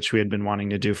Ma, which we had been wanting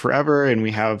to do forever. And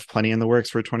we have plenty in the works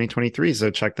for 2023.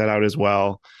 So check that out as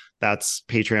well. That's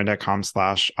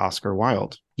patreon.com/Oscar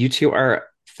Wilde. You two are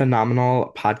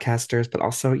phenomenal podcasters, but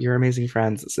also you're amazing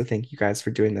friends. So thank you guys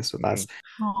for doing this with us.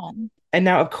 Oh. And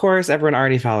now, of course, everyone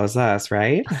already follows us,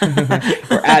 right?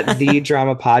 We're at The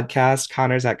Drama Podcast.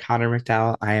 Connor's at Connor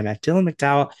McDowell. I am at Dylan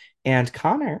McDowell. And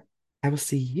Connor, I will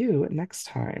see you next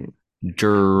time.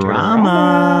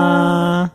 Drama.